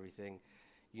COVID and everything.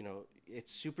 You know,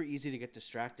 it's super easy to get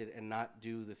distracted and not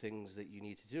do the things that you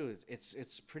need to do.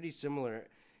 It's pretty similar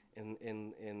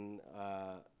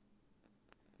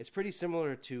it's pretty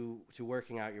similar to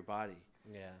working out your body.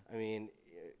 Yeah. I mean,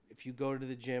 if you go to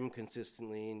the gym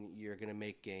consistently and you're going to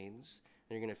make gains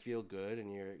and you're going to feel good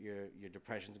and your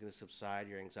depression's going to subside,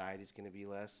 your anxiety's going to be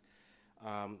less.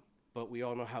 But we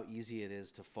all know how easy it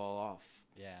is to fall off.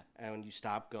 Yeah. And when you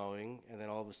stop going and then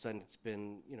all of a sudden it's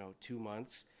been, 2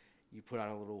 months, you put on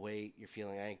a little weight, you're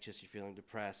feeling anxious, you're feeling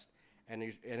depressed, and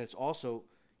it's also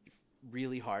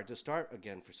really hard to start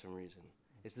again for some reason.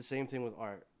 It's the same thing with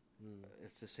art.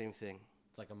 It's the same thing.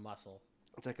 It's like a muscle.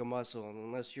 It's like a muscle, and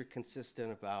unless you're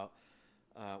consistent about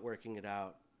working it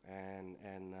out and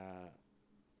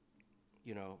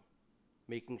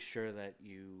making sure that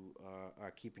you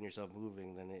are keeping yourself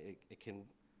moving, then it can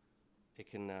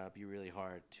be really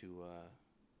hard to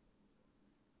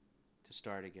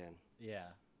start again.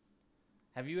 Yeah.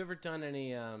 Have you ever done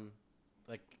any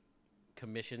like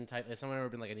commission type? Has someone ever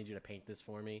been like, I need you to paint this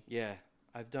for me? Yeah,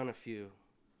 I've done a few.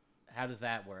 How does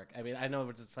that work? I mean, I know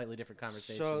it's a slightly different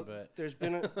conversation, So but there's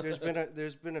been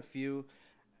a few,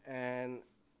 and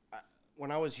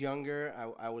when I was younger,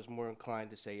 I was more inclined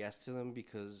to say yes to them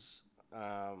because,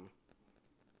 I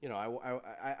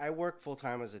work full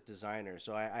time as a designer,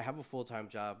 so I have a full time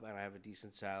job and I have a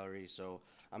decent salary, so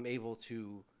I'm able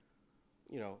to,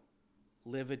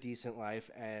 live a decent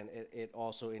life, and it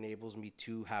also enables me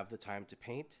to have the time to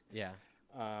paint. yeah.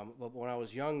 But when I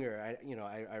was younger,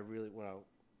 I really,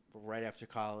 right after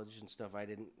college and stuff,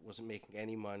 wasn't making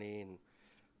any money, and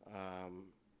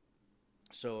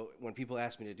so when people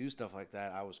asked me to do stuff like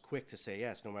that, I was quick to say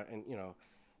yes,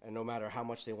 no matter how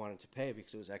much they wanted to pay,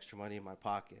 because it was extra money in my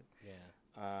pocket.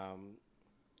 Yeah.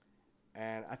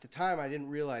 And at the time, I didn't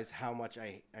realize how much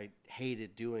I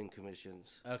hated doing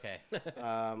commissions. Okay.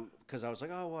 Because I was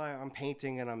like, oh, well, I'm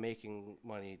painting and I'm making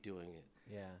money doing it.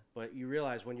 Yeah. But you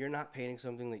realize when you're not painting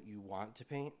something that you want to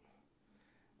paint,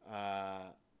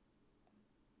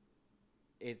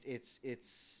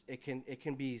 it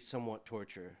can be somewhat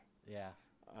torture. Yeah.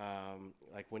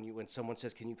 Like when someone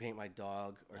says, "Can you paint my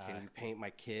dog?" or "Can you paint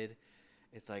my kid?"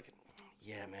 It's like,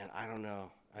 yeah, man, I don't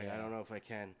know. I don't know if I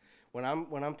can. When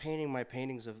I'm painting my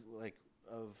paintings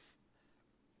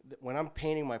when I'm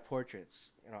painting my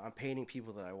portraits, I'm painting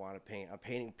people that I want to paint. I'm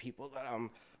painting people that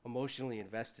I'm emotionally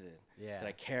invested in, Yeah. that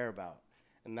I care about,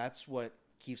 and that's what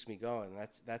keeps me going.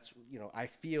 That's I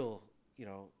feel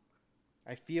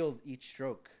each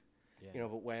stroke, Yeah.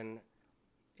 But when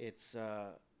it's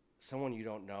someone you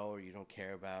don't know or you don't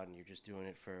care about, and you're just doing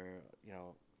it for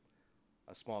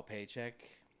a small paycheck,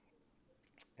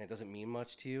 and it doesn't mean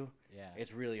much to you, Yeah.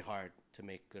 it's really hard to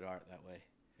make good art that way.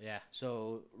 Yeah.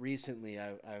 So recently,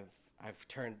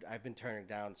 I've been turning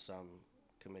down some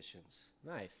commissions.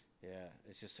 Nice. Yeah,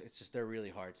 it's just they're really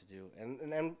hard to do.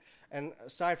 And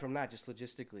aside from that, just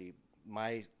logistically,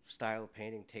 my style of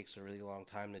painting takes a really long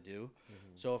time to do.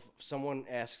 So if someone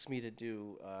asks me to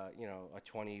do, a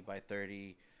 20 by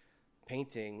 30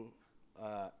 painting,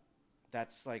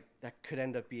 that could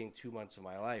end up being 2 months of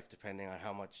my life, depending on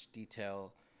how much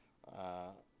detail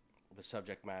the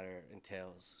subject matter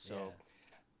entails. So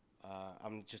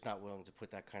I'm just not willing to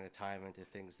put that kind of time into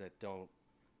things that don't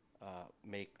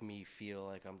make me feel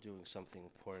like I'm doing something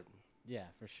important. Yeah,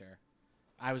 for sure.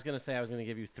 I was gonna say I was gonna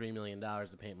give you $3 million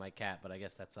to paint my cat, but I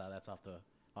guess that's off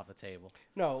the table.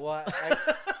 No, well,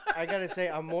 I gotta say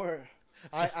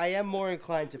I am more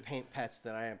inclined to paint pets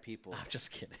than I am people. I'm just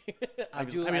kidding.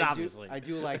 Obviously, I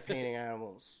do like painting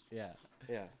animals. Yeah.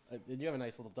 Yeah. And you have a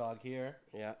nice little dog here.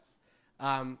 Yeah.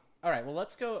 All right. Well,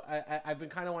 let's go. I've been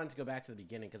kind of wanting to go back to the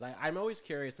beginning because I'm always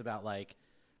curious about like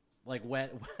when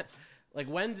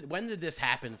when did this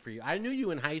happen for you? I knew you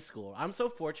in high school. I'm so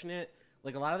fortunate.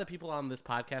 Like a lot of the people on this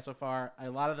podcast so far, a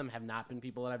lot of them have not been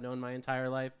people that I've known my entire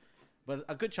life, but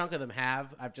a good chunk of them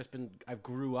have. I've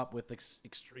grew up with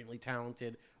extremely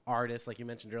talented artists, like you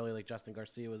mentioned earlier, like Justin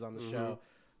Garcia was on the show.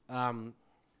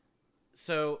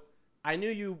 So I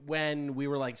knew you when we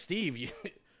were like, Steve,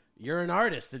 you're an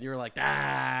artist, and you were like,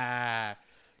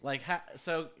 like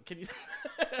so can you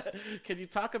can you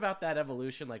talk about that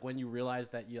evolution, like when you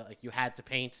realized that you had to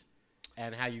paint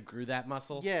and how you grew that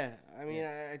muscle? Yeah, I mean,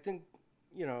 I think,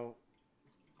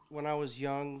 when I was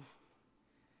young,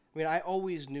 I mean, I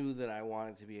always knew that I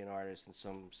wanted to be an artist in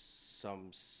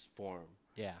some form.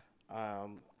 Yeah.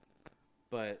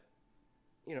 But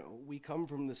we come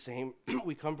from the same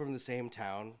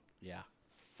town. Yeah.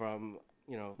 From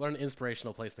what an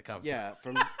inspirational place to come. Yeah.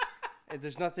 From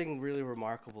there's nothing really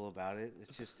remarkable about it.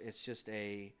 It's just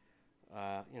a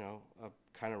a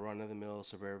kind of run of the mill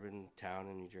suburban town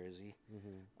in New Jersey.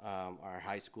 Our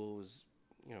high school was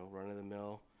run of the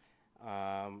mill.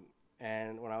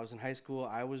 And when I was in high school,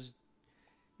 I was,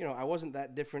 I wasn't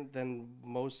that different than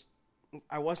most.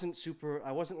 I wasn't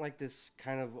like this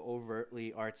kind of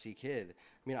overtly artsy kid.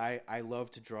 I mean, I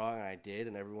loved to draw, and I did,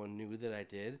 and everyone knew that I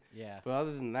did. Yeah. But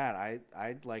other than that,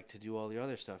 I'd like to do all the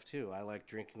other stuff too. I like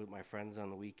drinking with my friends on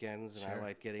the weekends, and I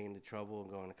like getting into trouble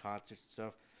and going to concerts and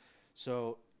stuff.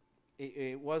 So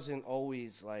it wasn't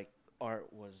always like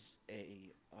art was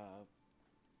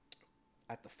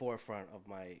at the forefront of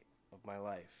my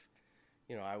life.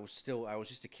 I was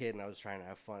just a kid, and I was trying to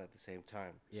have fun at the same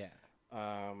time. Yeah.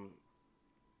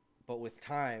 But with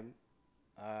time,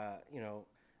 I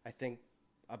think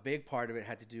a big part of it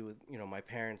had to do with, my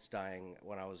parents dying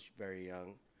when I was very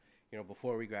young.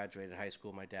 Before we graduated high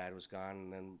school, my dad was gone,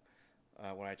 and then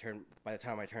by the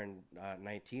time I turned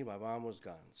 19, my mom was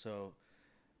gone. So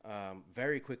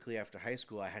very quickly after high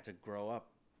school, I had to grow up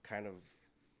kind of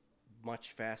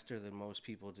much faster than most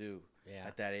people do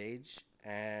at that age.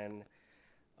 And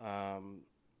around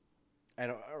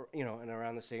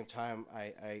the same time,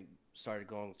 I started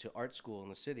going to art school in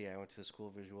the city. I went to the School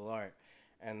of Visual Art,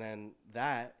 and then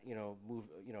that,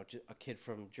 a kid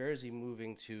from Jersey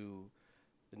moving to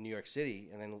New York City,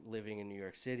 and then living in New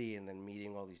York City, and then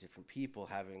meeting all these different people,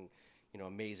 having,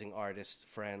 amazing artist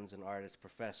friends and artist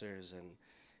professors, and,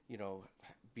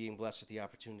 being blessed with the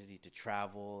opportunity to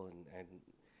travel and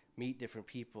meet different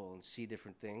people and see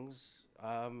different things.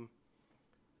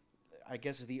 I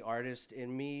guess the artist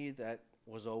in me that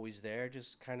was always there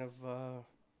just kind of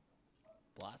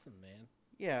blossomed, man.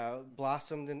 Yeah,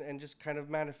 blossomed and just kind of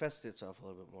manifested itself a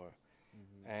little bit more.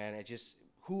 And it just,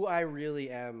 who I really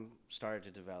am started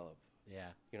to develop.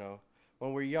 Yeah.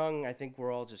 When we're young, I think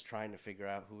we're all just trying to figure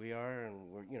out who we are, and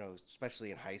we're,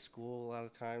 especially in high school, a lot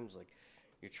of times, like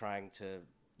you're trying to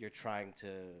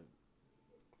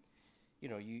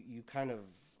you kind of,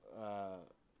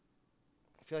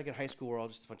 I feel like in high school we're all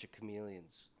just a bunch of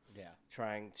chameleons. Yeah.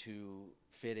 Trying to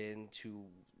fit into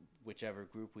whichever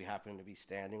group we happen to be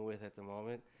standing with at the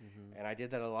moment. And I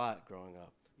did that a lot growing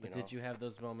up. But did you have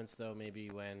those moments, though, maybe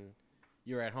when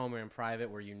you were at home or in private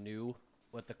where you knew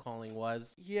what the calling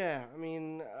was? Yeah, I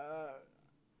mean,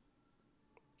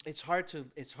 it's hard to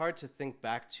think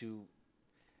back to.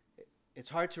 It's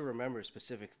hard to remember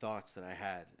specific thoughts that I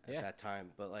had at that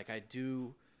time, but like I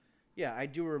do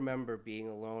remember being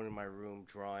alone in my room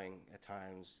drawing at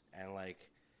times, and like,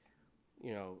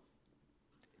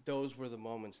 those were the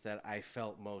moments that I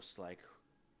felt most like,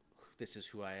 this is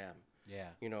who I am.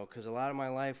 Yeah. Because a lot of my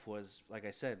life was, like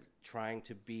I said, trying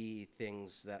to be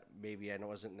things that maybe I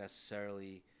wasn't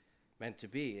necessarily meant to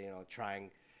be.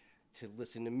 Trying to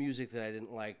listen to music that I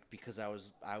didn't like because I was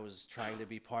trying to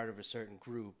be part of a certain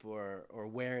group, or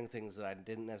wearing things that I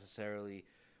didn't necessarily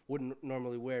wouldn't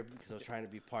normally wear because I was trying to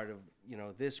be part of,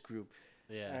 this group.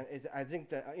 Yeah. And I think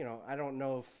that, I don't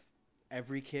know if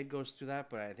every kid goes through that,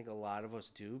 but I think a lot of us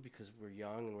do because we're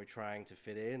young and we're trying to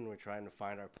fit in and we're trying to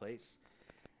find our place.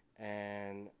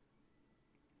 And,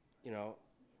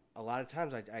 a lot of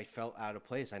times I felt out of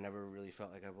place. I never really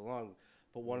felt like I belonged.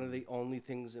 But one of the only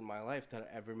things in my life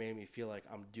that ever made me feel like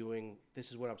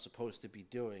this is what I'm supposed to be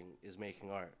doing, is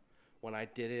making art. When I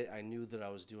did it, I knew that I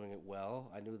was doing it well.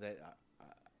 I knew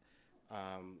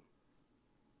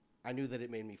that it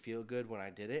made me feel good when I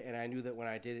did it, and I knew that when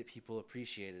I did it, people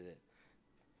appreciated it.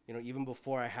 Even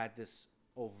before I had this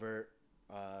overt,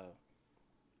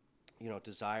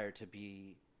 desire to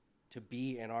be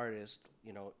an artist,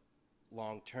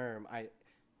 long term,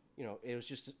 it's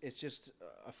just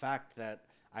a fact that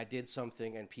I did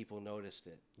something and people noticed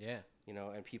it. Yeah.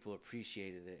 And people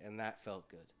appreciated it, and that felt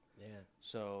good. Yeah.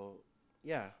 So,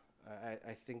 yeah,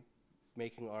 I think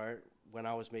making art, when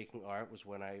I was making art, was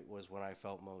when I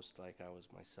felt most like I was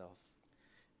myself.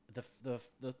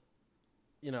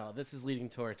 This is leading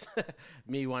towards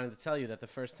me wanting to tell you that the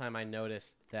first time I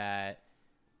noticed that,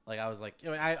 like, I was like,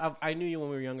 I knew you when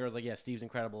we were younger. I was like, yeah, Steve's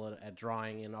incredible at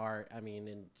drawing and art. I mean,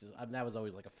 and that was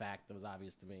always like a fact that was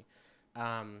obvious to me.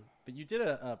 But you did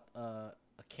a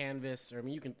canvas, or I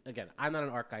mean, you can, again, I'm not an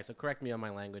art guy, so correct me on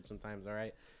my language sometimes, all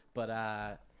right?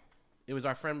 But it was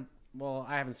our friend, well,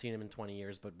 I haven't seen him in 20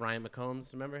 years, but Brian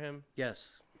McCombs, remember him?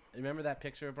 Yes. Remember that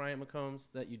picture of Brian McCombs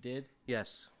that you did?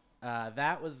 Yes.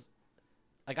 That was,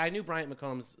 like, I knew Bryant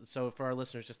McCombs, so for our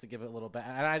listeners, just to give it a little bit,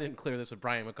 and I didn't clear this with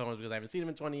Bryant McCombs because I haven't seen him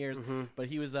in 20 years, but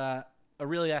he was a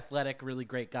really athletic, really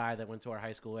great guy that went to our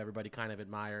high school. Everybody kind of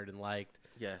admired and liked.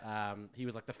 Yeah. He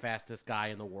was like the fastest guy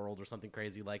in the world or something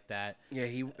crazy like that. Yeah,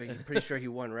 I'm pretty sure he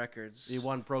won records. He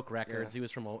broke records. Yeah. He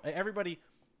was from, everybody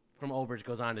from Old Bridge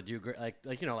goes on to do great,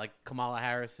 like Kamala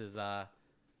Harris's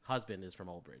husband is from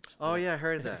Old Bridge. Oh, yeah, I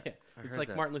heard that. Yeah. It's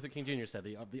like Martin Luther King Jr. said,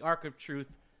 the arc of truth.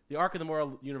 The arc of the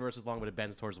moral universe is long, but it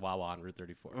bends towards Wawa on Route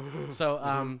 34.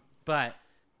 So, but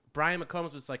Brian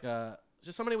McCombs was like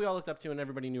just somebody we all looked up to and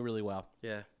everybody knew really well.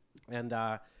 Yeah. And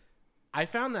I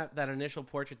found that initial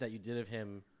portrait that you did of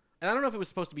him, and I don't know if it was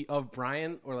supposed to be of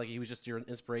Brian or like he was just your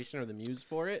inspiration or the muse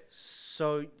for it.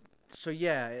 So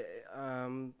yeah. I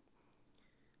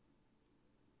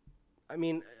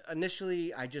mean,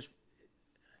 initially I just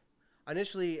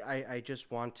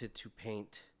wanted to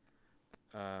paint.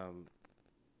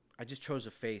 I just chose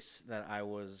a face that I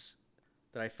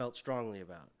felt strongly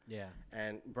about. Yeah.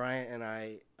 And Brian and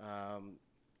I,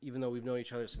 even though we've known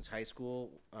each other since high school,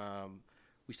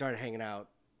 we started hanging out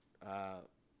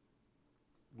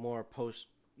more post,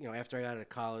 after I got out of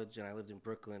college and I lived in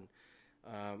Brooklyn.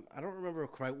 I don't remember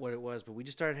quite what it was, but we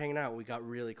just started hanging out. We got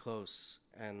really close,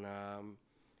 and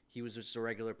he was just a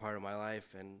regular part of my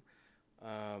life, and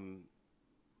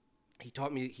he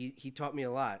taught me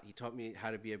a lot. He taught me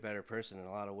how to be a better person in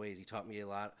a lot of ways. He taught me a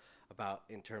lot about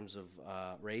in terms of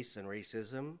race and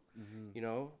racism.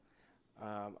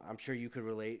 I'm sure you could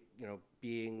relate,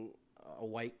 being a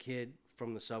white kid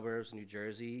from the suburbs of New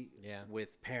Jersey,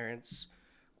 with parents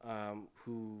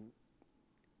who,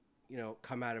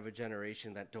 come out of a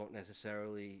generation that don't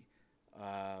necessarily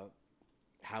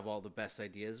have all the best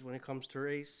ideas when it comes to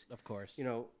race. Of course.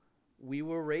 We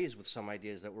were raised with some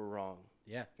ideas that were wrong.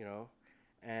 Yeah.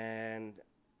 And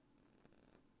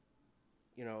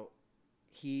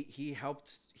he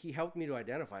helped me to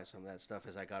identify some of that stuff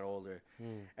as I got older.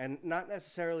 And not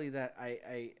necessarily that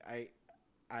I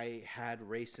had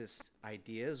racist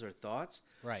ideas or thoughts.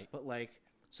 Right. But like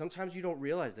sometimes you don't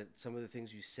realize that some of the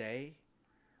things you say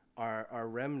are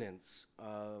remnants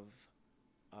of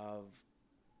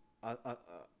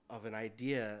an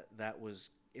idea that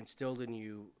was instilled in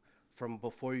you from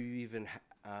before you even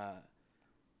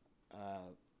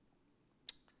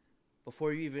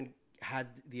had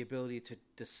the ability to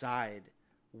decide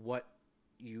what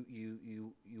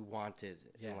you wanted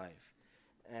in life.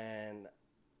 And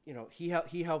he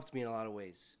helped me in a lot of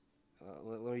ways.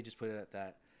 Let me just put it at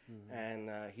that. And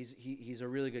he's a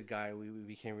really good guy. We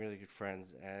became really good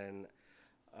friends, and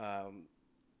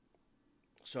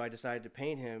so I decided to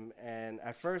paint him. And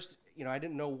at first, I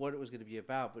didn't know what it was going to be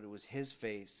about, but it was his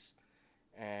face,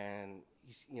 and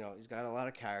he's got a lot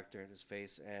of character in his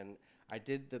face. And I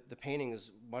did the painting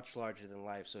is much larger than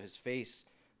life, so his face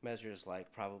measures like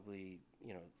probably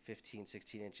 15,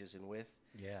 16 inches in width.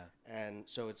 Yeah. And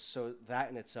so that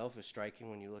in itself is striking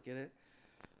when you look at it.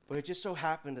 But it just so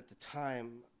happened at the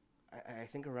time, I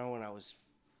think around when I was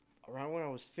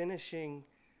finishing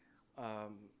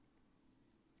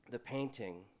the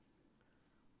painting,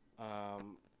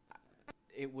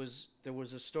 there was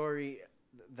a story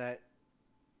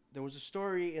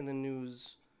in the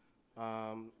news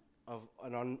of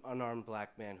an unarmed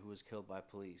black man who was killed by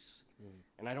police. Mm.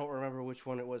 And I don't remember which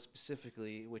one it was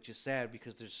specifically, which is sad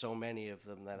because there's so many of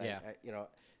them that Yeah.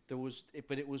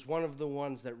 but it was one of the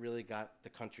ones that really got the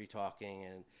country talking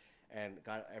and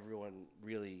got everyone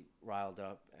really riled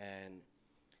up, and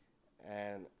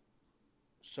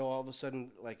so all of a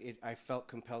sudden, I felt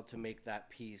compelled to make that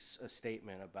piece a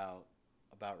statement about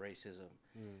racism.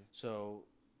 Mm. So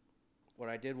what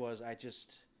I did was I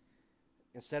just,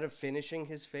 instead of finishing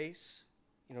his face,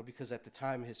 because at the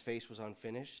time his face was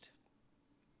unfinished,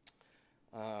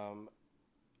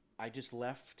 I just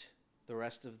left the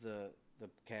rest of the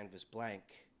canvas blank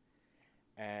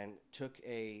and took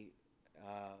a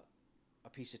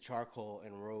piece of charcoal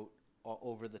and wrote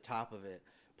over the top of it,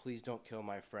 "Please don't kill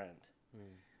my friend."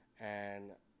 Mm.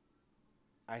 And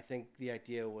I think the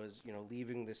idea was,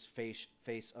 leaving this face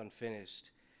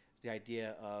unfinished. The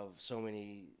idea of so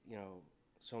many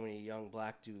young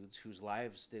black dudes whose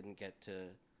lives didn't get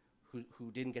to,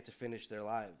 who didn't get to finish their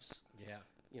lives. Yeah.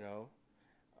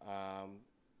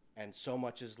 And so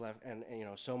much is left, and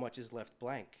so much is left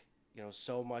blank.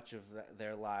 So much of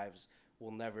their lives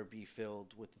will never be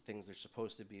filled with the things they're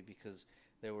supposed to be because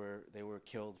they were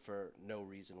killed for no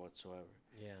reason whatsoever.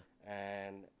 Yeah.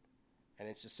 And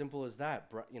it's as simple as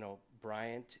that.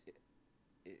 Bryant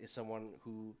is someone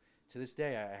who, to this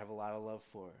day, I have a lot of love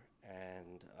for,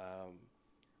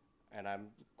 and I'm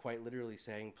quite literally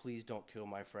saying, please don't kill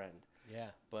my friend. Yeah.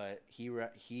 But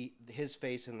his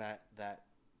face in that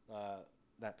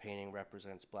painting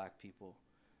represents black people,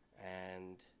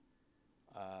 and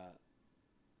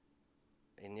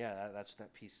yeah, that's what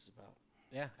that piece is about.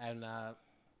 Yeah, and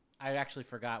I actually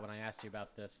forgot when I asked you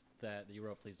about this that you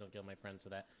wrote "Please don't kill my friend," so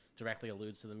that directly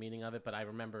alludes to the meaning of it. But I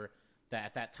remember that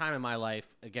at that time in my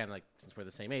life, again, like since we're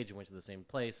the same age and went to the same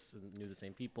place and knew the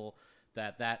same people,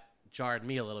 that jarred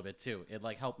me a little bit too. It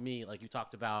helped me, like you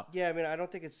talked about. Yeah, I mean, I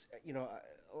don't think it's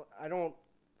I don't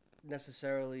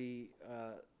necessarily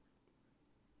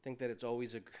think that it's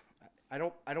always I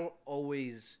don't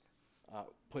always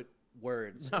put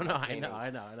words. No, I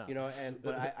know.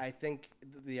 But I think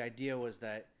the idea was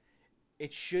that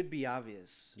it should be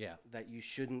obvious. Yeah. That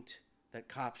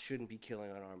cops shouldn't be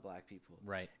killing unarmed black people.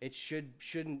 Right. It shouldn't.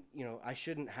 We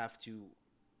shouldn't have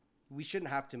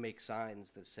to make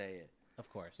signs that say it. Of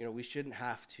course. We shouldn't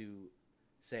have to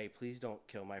say, please don't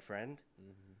kill my friend.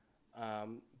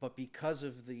 Mm-hmm. But because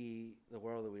of the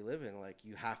world that we live in,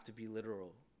 you have to be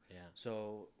literal. Yeah.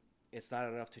 So it's not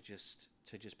enough to just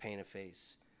paint a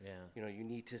face. Yeah. You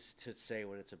need to say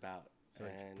what it's about. So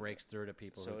it breaks through to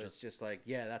people. So it's just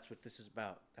yeah, that's what this is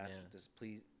about. That's Yeah. what this.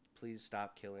 Please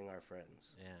stop killing our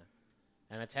friends. Yeah,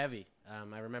 and it's heavy.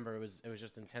 I remember it was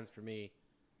just intense for me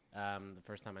the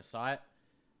first time I saw it,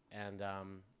 and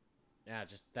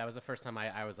that was the first time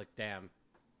I was like, damn,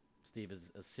 Steve is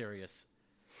a serious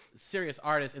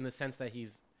artist in the sense that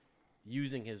he's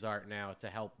using his art now to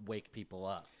help wake people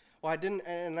up. Well, I didn't,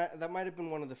 and that might have been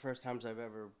one of the first times I've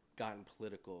ever gotten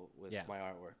political with my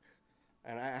artwork.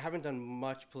 And I haven't done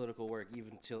much political work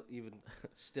even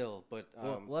still, but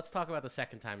well, let's talk about the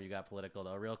second time you got political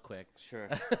though, real quick. Sure.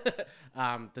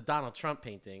 The Donald Trump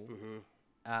painting, mm-hmm.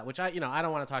 Which I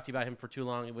don't want to talk to you about him for too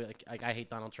long. I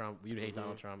hate Donald Trump. You hate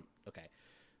Donald Trump. Okay.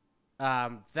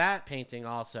 That painting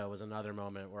also was another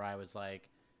moment where I was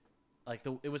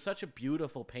it was such a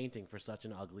beautiful painting for such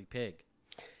an ugly pig.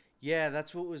 Yeah,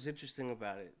 that's what was interesting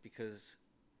about it because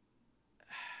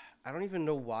I don't even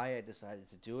know why I decided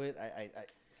to do it. I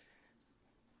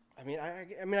mean,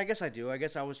 I guess I do. I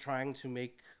guess I was trying to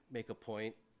make a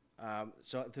point.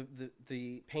 So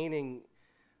the painting,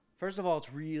 first of all,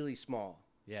 it's really small.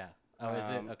 Yeah. Oh, is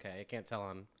it? Okay, I can't tell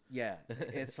on. Yeah,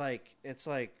 it's like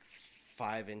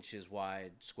 5 inches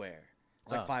wide square.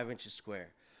 It's like 5 inches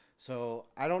square. So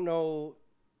I don't know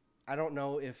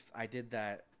if I did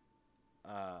that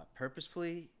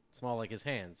purposefully. Small like his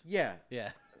hands. Yeah.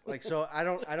 Yeah. So I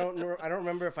don't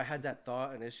remember if I had that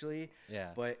thought initially. Yeah.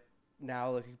 But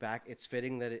now looking back, it's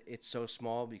fitting that it's so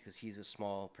small because he's a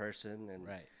small person and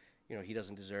right. He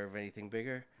doesn't deserve anything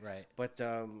bigger. Right. But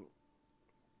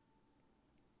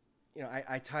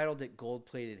I titled it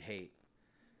 "Gold-Plated Hate."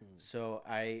 So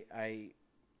I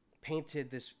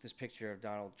painted this picture of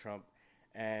Donald Trump,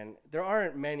 and there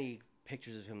aren't many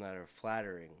pictures of him that are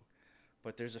flattering,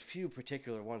 but there's a few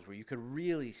particular ones where you could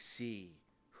really see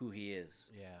who he is.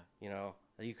 Yeah.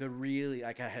 You could really,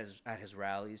 at his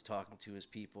rallies, talking to his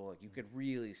people, you could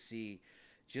really see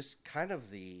just kind of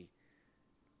I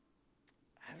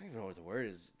don't even know what the word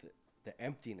is, the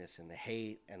emptiness and the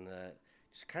hate and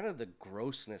just kind of the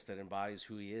grossness that embodies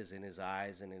who he is in his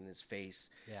eyes and in his face,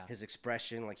 yeah. his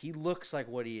expression. He looks like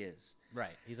what he is.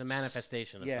 Right. He's a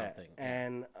manifestation of something.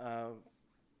 And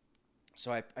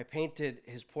so I painted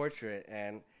his portrait,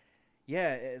 and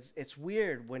yeah, it's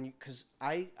weird when you, because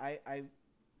I'm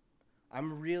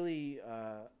really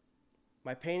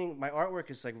my artwork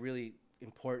is like really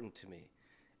important to me.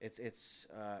 It's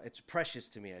precious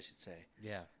to me, I should say.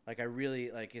 Yeah. Like I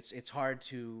really like it's hard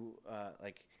to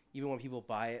like, even when people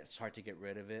buy it, it's hard to get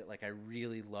rid of it. Like I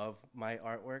really love my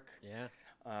artwork. Yeah.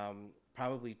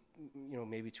 Probably,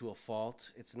 maybe to a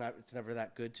fault. It's never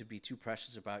that good to be too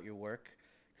precious about your work,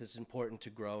 because it's important to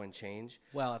grow and change.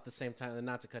 Well, at the same time, and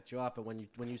not to cut you off, but when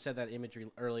you said that imagery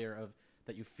earlier of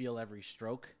that you feel every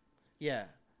stroke. Yeah.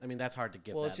 I mean, that's hard to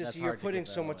give. Well, that. it's just that's you're putting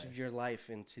so much away. of your life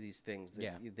into these things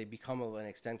that they become an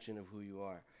extension of who you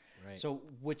are. Right. So,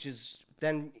 which is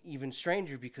then even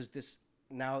stranger, because this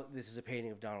is a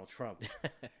painting of Donald Trump.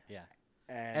 Yeah.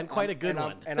 And quite a good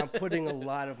one. And I'm putting a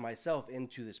lot of myself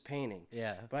into this painting.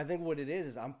 Yeah. But I think what it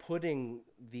is I'm putting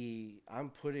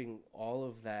all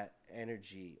of that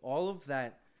energy, all of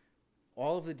the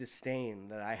disdain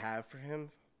that I have for him,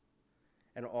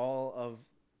 and all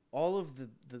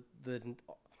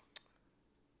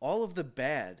of the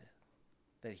bad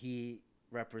that he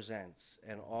represents,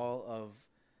 and all of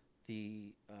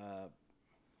the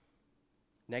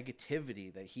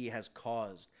negativity that he has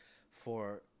caused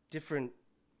for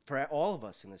all of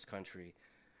us in this country.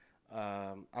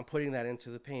 I'm putting that into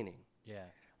the painting. Yeah.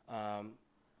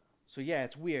 So yeah,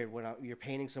 it's weird when you're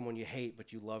painting someone you hate,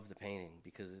 but you love the painting,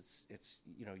 because it's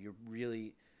you're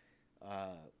really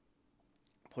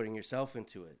putting yourself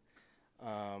into it.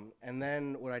 And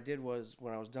then what I did was,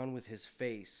 when I was done with his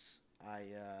face, I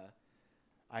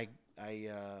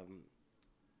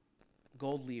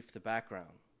gold leaf the background,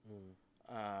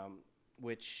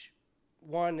 which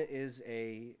one is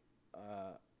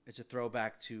it's a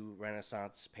throwback to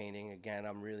Renaissance painting. Again,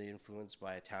 I'm really influenced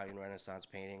by Italian Renaissance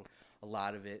painting. A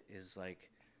lot of it is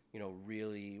like,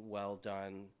 really well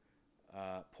done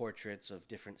portraits of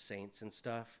different saints and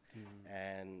stuff,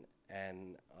 and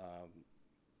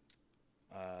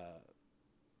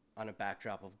on a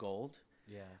backdrop of gold.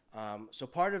 Yeah. So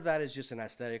part of that is just an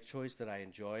aesthetic choice that I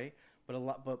enjoy,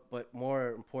 but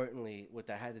more importantly, what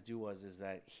that had to do is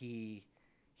that a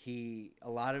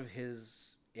lot of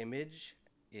his image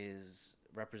is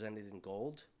represented in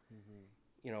gold.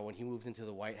 Mm-hmm. When he moved into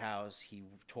the White House, he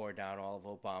tore down all of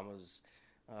Obama's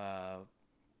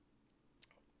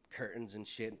curtains and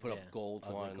shit and put up gold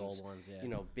ones. Gold ones, yeah.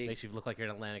 Big, makes you look like you're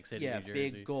in Atlantic City, yeah, New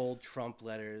Jersey. Big gold Trump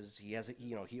letters. He has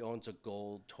he owns a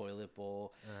gold toilet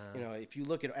bowl. If you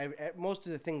look at most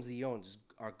of the things he owns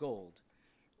are gold.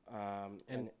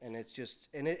 And it's just,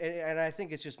 and I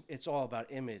think it's all about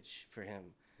image for him.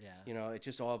 Yeah. It's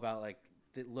just all about like,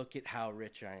 look at how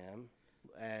rich I am.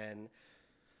 And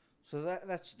so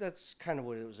that's kind of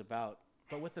what it was about.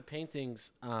 But with the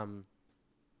paintings,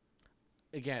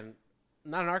 again,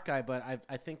 not an art guy, but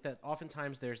I think that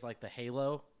oftentimes there's like the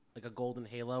halo, like a golden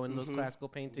halo in those classical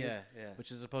paintings,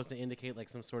 which is supposed to indicate like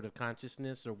some sort of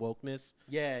consciousness or wokeness.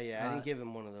 Yeah, I didn't give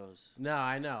him one of those. No,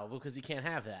 I know, because he can't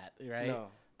have that, right? No.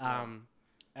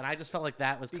 And I just felt like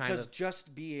that was kind of, because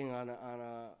just being on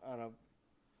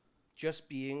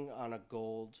a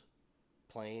gold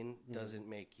plane doesn't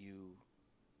make you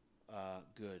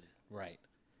good. Right.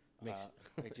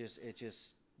 It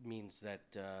just means that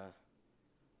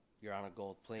you're on a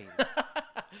gold plane.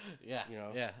 Yeah.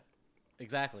 Yeah.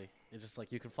 Exactly. It's just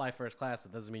like you can fly first class,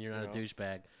 but doesn't mean you're not a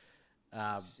douchebag.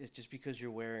 It's just because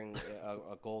you're wearing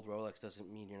a gold Rolex doesn't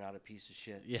mean you're not a piece of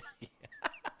shit. Yeah.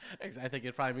 I think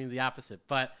it probably means the opposite.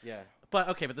 But yeah. But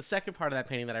okay, but the second part of that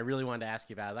painting that I really wanted to ask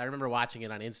you about, I remember watching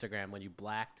it on Instagram when you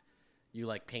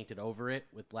like painted over it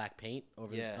with black paint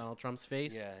over Donald Trump's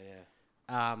face.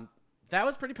 Yeah. That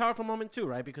was a pretty powerful moment too,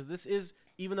 right? Because this is,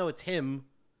 even though it's him,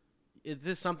 is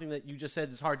this something that you just said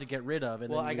is hard to get rid of?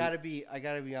 And well, I gotta be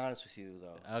honest with you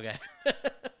though. Okay.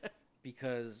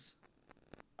 Because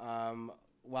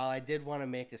while I did want to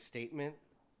make a statement,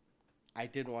 I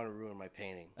didn't want to ruin my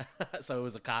painting. So it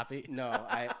was a copy? No,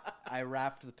 I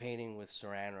wrapped the painting with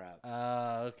saran wrap.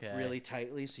 Okay. Really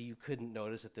tightly, so you couldn't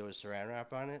notice that there was saran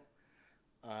wrap on it.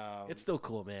 It's still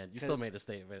cool, man. You still made a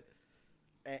statement.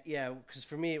 Yeah, because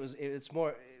for me it's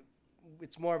more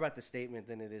about the statement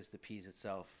than it is the piece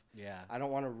itself. Yeah. I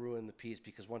don't want to ruin the piece,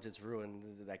 because once it's ruined,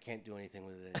 I can't do anything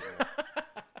with it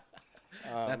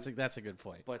anymore. That's a good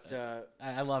point. But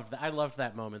I loved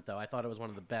that moment though. I thought it was one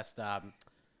of the best.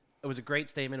 It was a great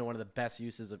statement and one of the best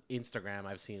uses of Instagram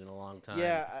I've seen in a long time.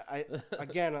 Yeah,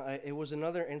 it was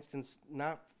another instance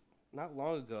not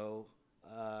long ago.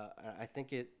 I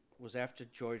think it was after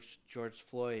George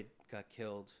Floyd got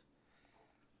killed,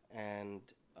 and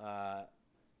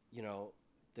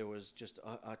there was just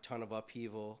a ton of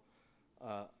upheaval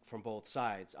from both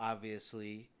sides.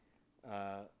 Obviously,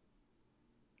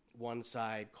 one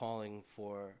side calling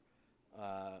for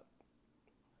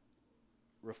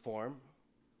reform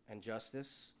and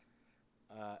justice,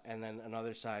 and then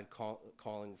another side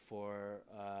calling for,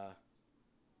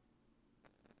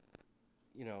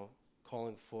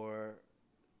 calling for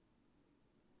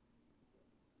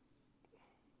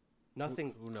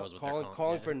nothing. Who knows what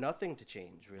calling yeah. for nothing to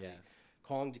change, really. Yeah.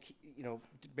 Calling to,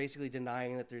 basically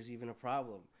denying that there's even a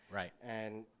problem. Right.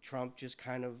 And Trump just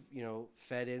kind of,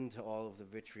 fed into all of the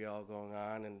vitriol going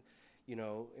on. And,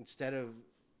 instead of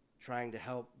trying to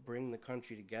help bring the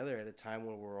country together at a time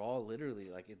when we're all literally,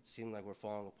 like, it seemed like we're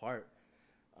falling apart,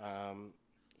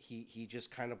 he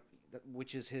just kind of,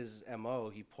 which is his MO,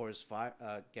 he pours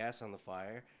gas on the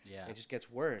fire. Yeah. And it just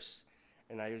gets worse.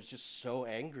 And I was just so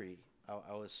angry.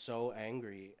 I was so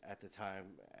angry at the time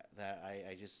that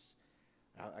I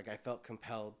felt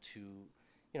compelled to,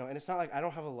 and it's not like I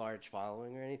don't have a large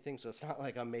following or anything, so it's not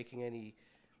like I'm making any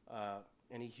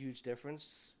huge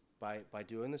difference by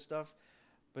doing this stuff.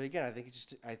 But again, I think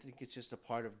it's just a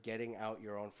part of getting out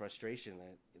your own frustration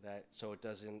that so it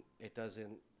doesn't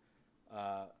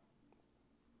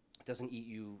eat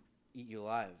you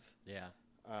alive. Yeah.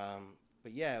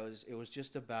 But yeah, it was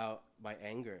just about my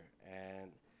anger.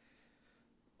 And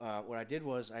what I did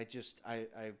was I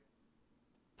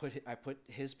put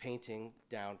his painting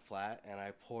down flat, and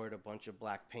I poured a bunch of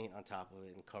black paint on top of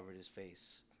it and covered his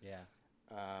face. Yeah.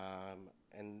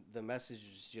 And the message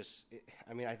is just,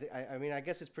 I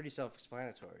guess it's pretty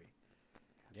self-explanatory.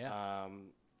 Yeah.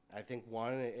 I think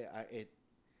one,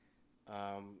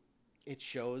 it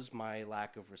shows my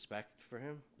lack of respect for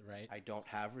him. Right. I don't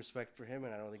have respect for him,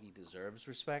 and I don't think he deserves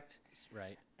respect.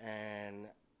 Right. And,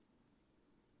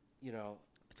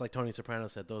 it's like Tony Soprano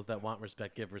said, those that want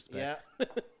respect give respect.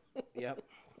 Yeah. Yep.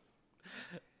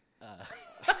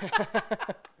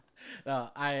 No,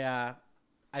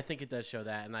 I think it does show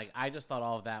that, and I just thought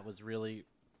all of that was really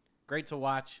great to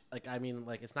watch.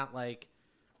 It's not like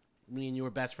me and you were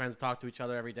best friends, talk to each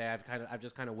other every day. I've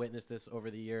just kind of witnessed this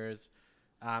over the years,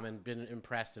 and been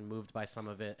impressed and moved by some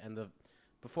of it. And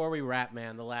before we wrap,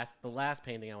 man, the last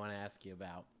painting I want to ask you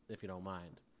about, if you don't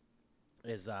mind,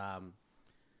 is oh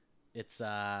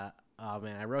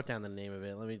man, I wrote down the name of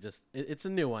it. Let me just. It's a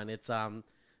new one. It's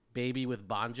Baby with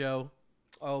Banjo.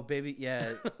 Oh, baby,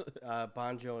 yeah,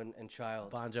 Banjo and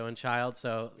Child. Banjo and Child.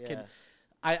 So Yeah.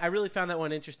 I really found that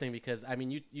one interesting because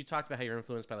you talked about how you're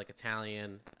influenced by like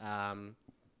Italian. Yeah,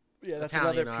 that's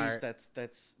Italian another piece art.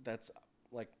 that's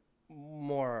like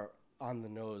more on the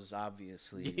nose,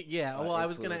 obviously. Yeah, well, I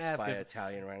was going to influenced ask by if-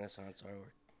 Italian Renaissance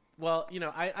artwork. Well,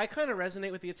 I kind of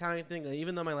resonate with the Italian thing.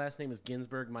 Even though my last name is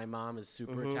Ginsberg, my mom is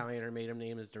super Italian. Her maiden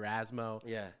name is D'Erasmo.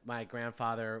 Yeah. My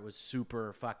grandfather was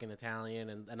super fucking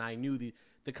Italian, and I knew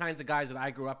the kinds of guys that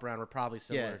I grew up around were probably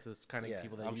similar to this kind of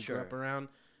people that you grew up around.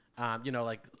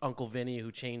 Like Uncle Vinny,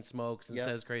 who chain smokes and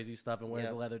says crazy stuff and wears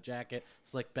a leather jacket,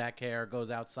 slick back hair, goes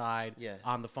outside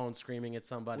on the phone screaming at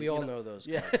somebody. We all know those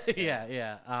guys.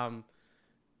 Yeah.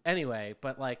 Anyway,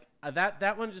 but like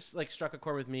that one just like struck a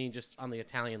chord with me just on the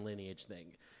Italian lineage thing.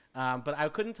 But I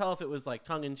couldn't tell if it was like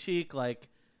tongue in cheek, like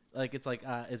it's like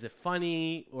is it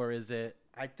funny or is it?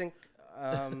 I think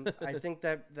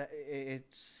that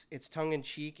it's tongue in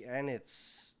cheek and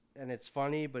it's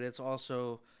funny, but it's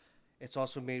also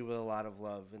made with a lot of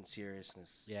love and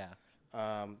seriousness. Yeah.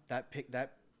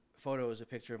 That photo is a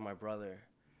picture of my brother.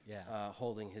 Yeah.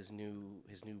 Holding his new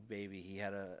baby.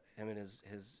 Him and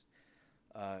his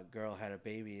girl had a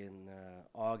baby in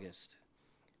August,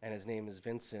 and his name is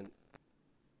Vincent.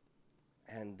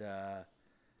 And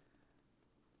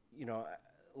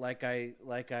like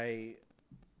I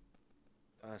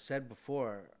said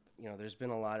before, there's been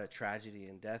a lot of tragedy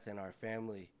and death in our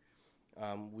family.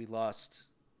 We lost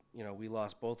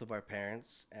both of our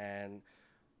parents, and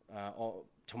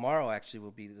tomorrow actually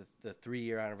will be the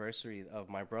 3-year anniversary of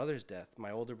my brother's death,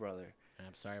 my older brother.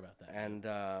 I'm sorry about that. And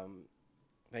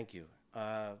thank you.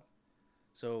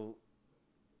 So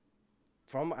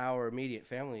from our immediate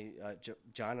family,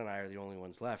 John and I are the only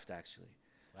ones left, actually.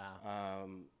 Wow.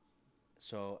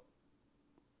 So,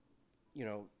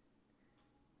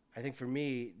 I think for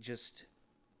me, just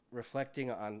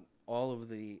reflecting on all of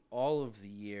the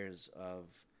years of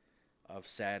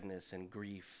sadness and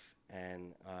grief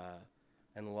and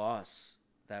loss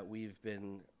that we've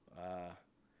been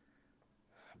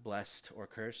blessed or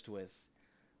cursed with,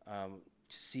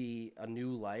 to see a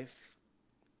new life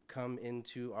come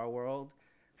into our world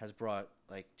has brought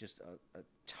like just a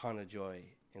ton of joy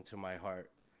into my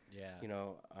heart. Yeah.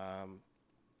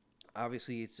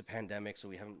 obviously it's a pandemic, so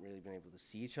we haven't really been able to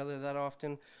see each other that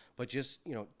often. But just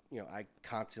I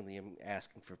constantly am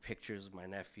asking for pictures of my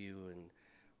nephew and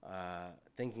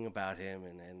thinking about him,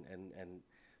 and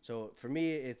so for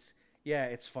me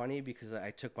it's funny because I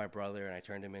took my brother and I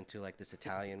turned him into like this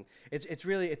Italian. It's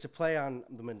a play on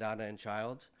the Madonna and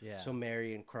Child. Yeah. So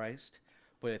Mary and Christ,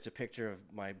 but it's a picture of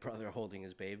my brother holding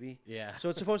his baby. Yeah. So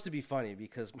it's supposed to be funny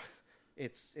because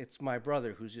it's my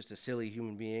brother who's just a silly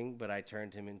human being, but I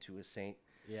turned him into a saint.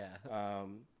 Yeah.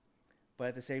 But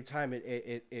at the same time,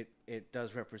 it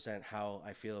does represent how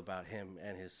I feel about him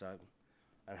and his son,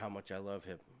 and how much I love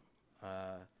him.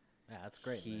 Yeah, that's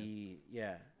great.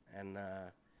 And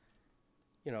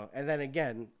and then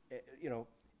again,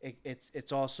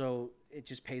 it's also, it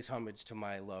just pays homage to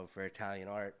my love for Italian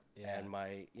art and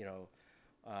my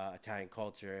Italian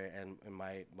culture and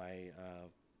my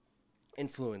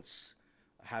influence,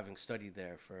 having studied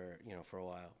there for a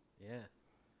while.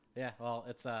 Yeah. Well,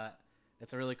 it's a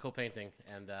really cool painting,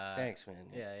 and thanks, man.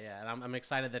 Yeah, and I'm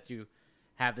excited that you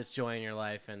have this joy in your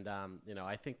life, and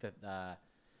I think that the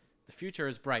future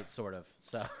is bright, sort of.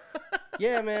 So.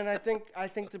 Yeah, man. I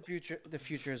think the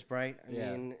future is bright. I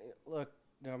Yeah. mean, look,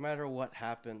 no matter what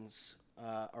happens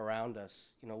around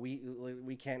us,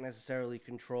 we can't necessarily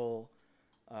control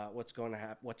what's going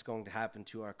to happen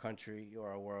to our country or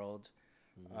our world,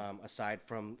 aside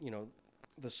from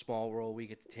the small role we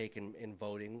get to take in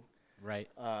voting. Right.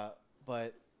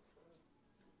 But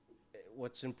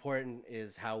what's important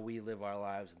is how we live our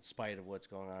lives in spite of what's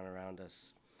going on around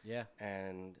us. Yeah.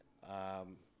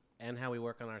 And how we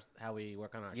work on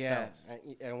ourselves. Yeah,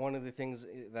 and one of the things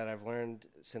that I've learned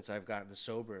since I've gotten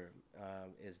sober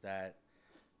is that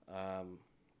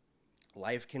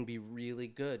life can be really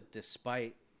good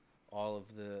despite all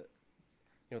of the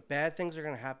bad things are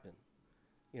going to happen.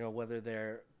 Whether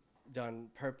they're done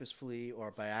purposefully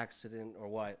or by accident or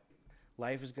what.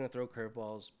 Life is going to throw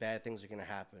curveballs. Bad things are going to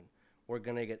happen. We're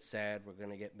going to get sad. We're going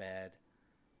to get mad.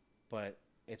 But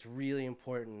it's really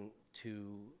important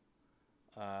to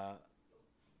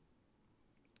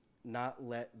not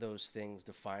let those things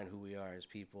define who we are as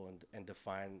people and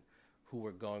define who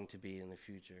we're going to be in the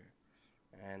future.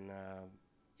 And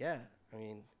I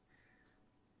mean,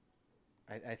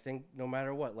 I think no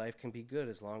matter what, life can be good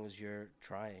as long as you're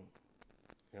trying.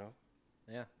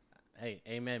 Yeah. Hey,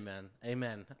 amen, man.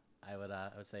 Amen. I would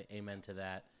say amen to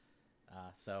that.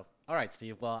 So, all right,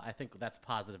 Steve. Well, I think that's a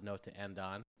positive note to end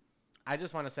on. I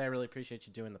just want to say I really appreciate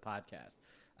you doing the podcast.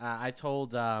 I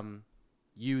told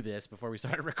you this before we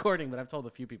started recording, but I've told a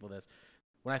few people this.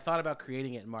 When I thought about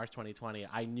creating it in March 2020,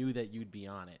 I knew that you'd be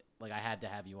on it. Like, I had to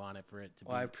have you on it for it to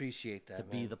be. I appreciate that, to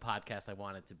man. be the podcast I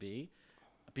want it to be,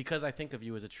 because I think of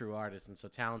you as a true artist and so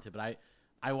talented. But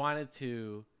I wanted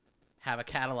to have a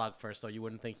catalog first, so you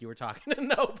wouldn't think you were talking to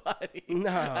nobody.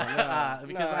 No,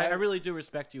 because I really do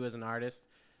respect you as an artist.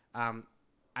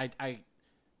 I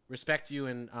respect you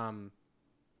and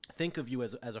think of you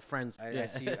as a friend. I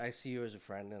see you as a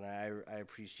friend, and I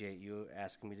appreciate you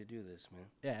asking me to do this, man.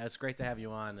 Yeah, it's great to have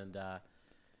you on, and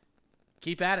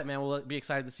keep at it, man. We'll be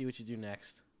excited to see what you do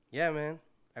next. Yeah, man,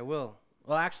 I will.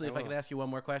 Well, actually, if I could ask you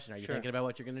one more question, are you thinking about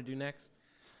what you're going to do next?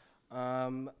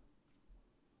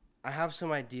 I have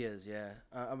some ideas, yeah.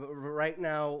 Right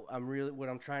now, what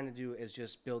I'm trying to do is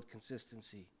just build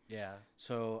consistency. Yeah.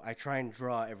 So I try and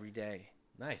draw every day.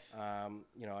 Nice.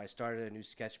 I started a new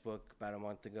sketchbook about a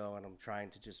month ago, and I'm trying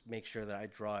to just make sure that I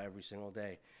draw every single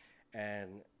day.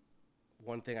 And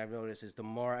one thing I've noticed is the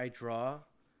more I draw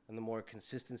and the more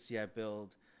consistency I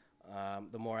build,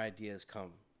 the more ideas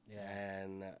come. Yeah.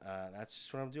 And that's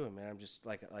just what I'm doing, man. I'm just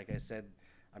like I said,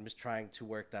 I'm just trying to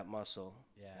work that muscle.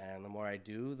 Yeah. And the more I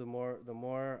do, the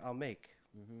more I'll make.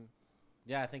 Mm-hmm.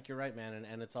 Yeah, I think you're right, man.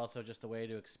 And it's also just a way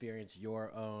to experience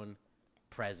your own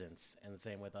presence, and the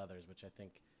same with others, which I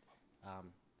think,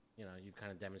 you've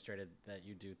kind of demonstrated that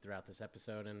you do throughout this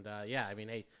episode. And I mean,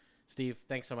 hey, Steve,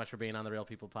 thanks so much for being on the Real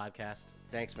People Podcast.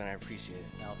 Thanks, man. I appreciate it.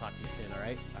 I'll talk to you soon, all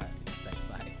right? All right. Thanks,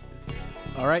 bye.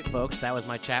 All right, folks, that was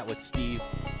my chat with Steve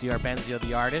D'Arbenzio,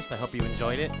 the artist. I hope you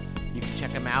enjoyed it. You can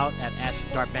check him out at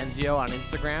 @D'Arbenzio on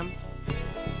Instagram.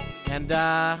 And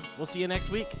we'll see you next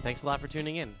week. Thanks a lot for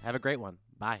tuning in. Have a great one.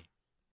 Bye.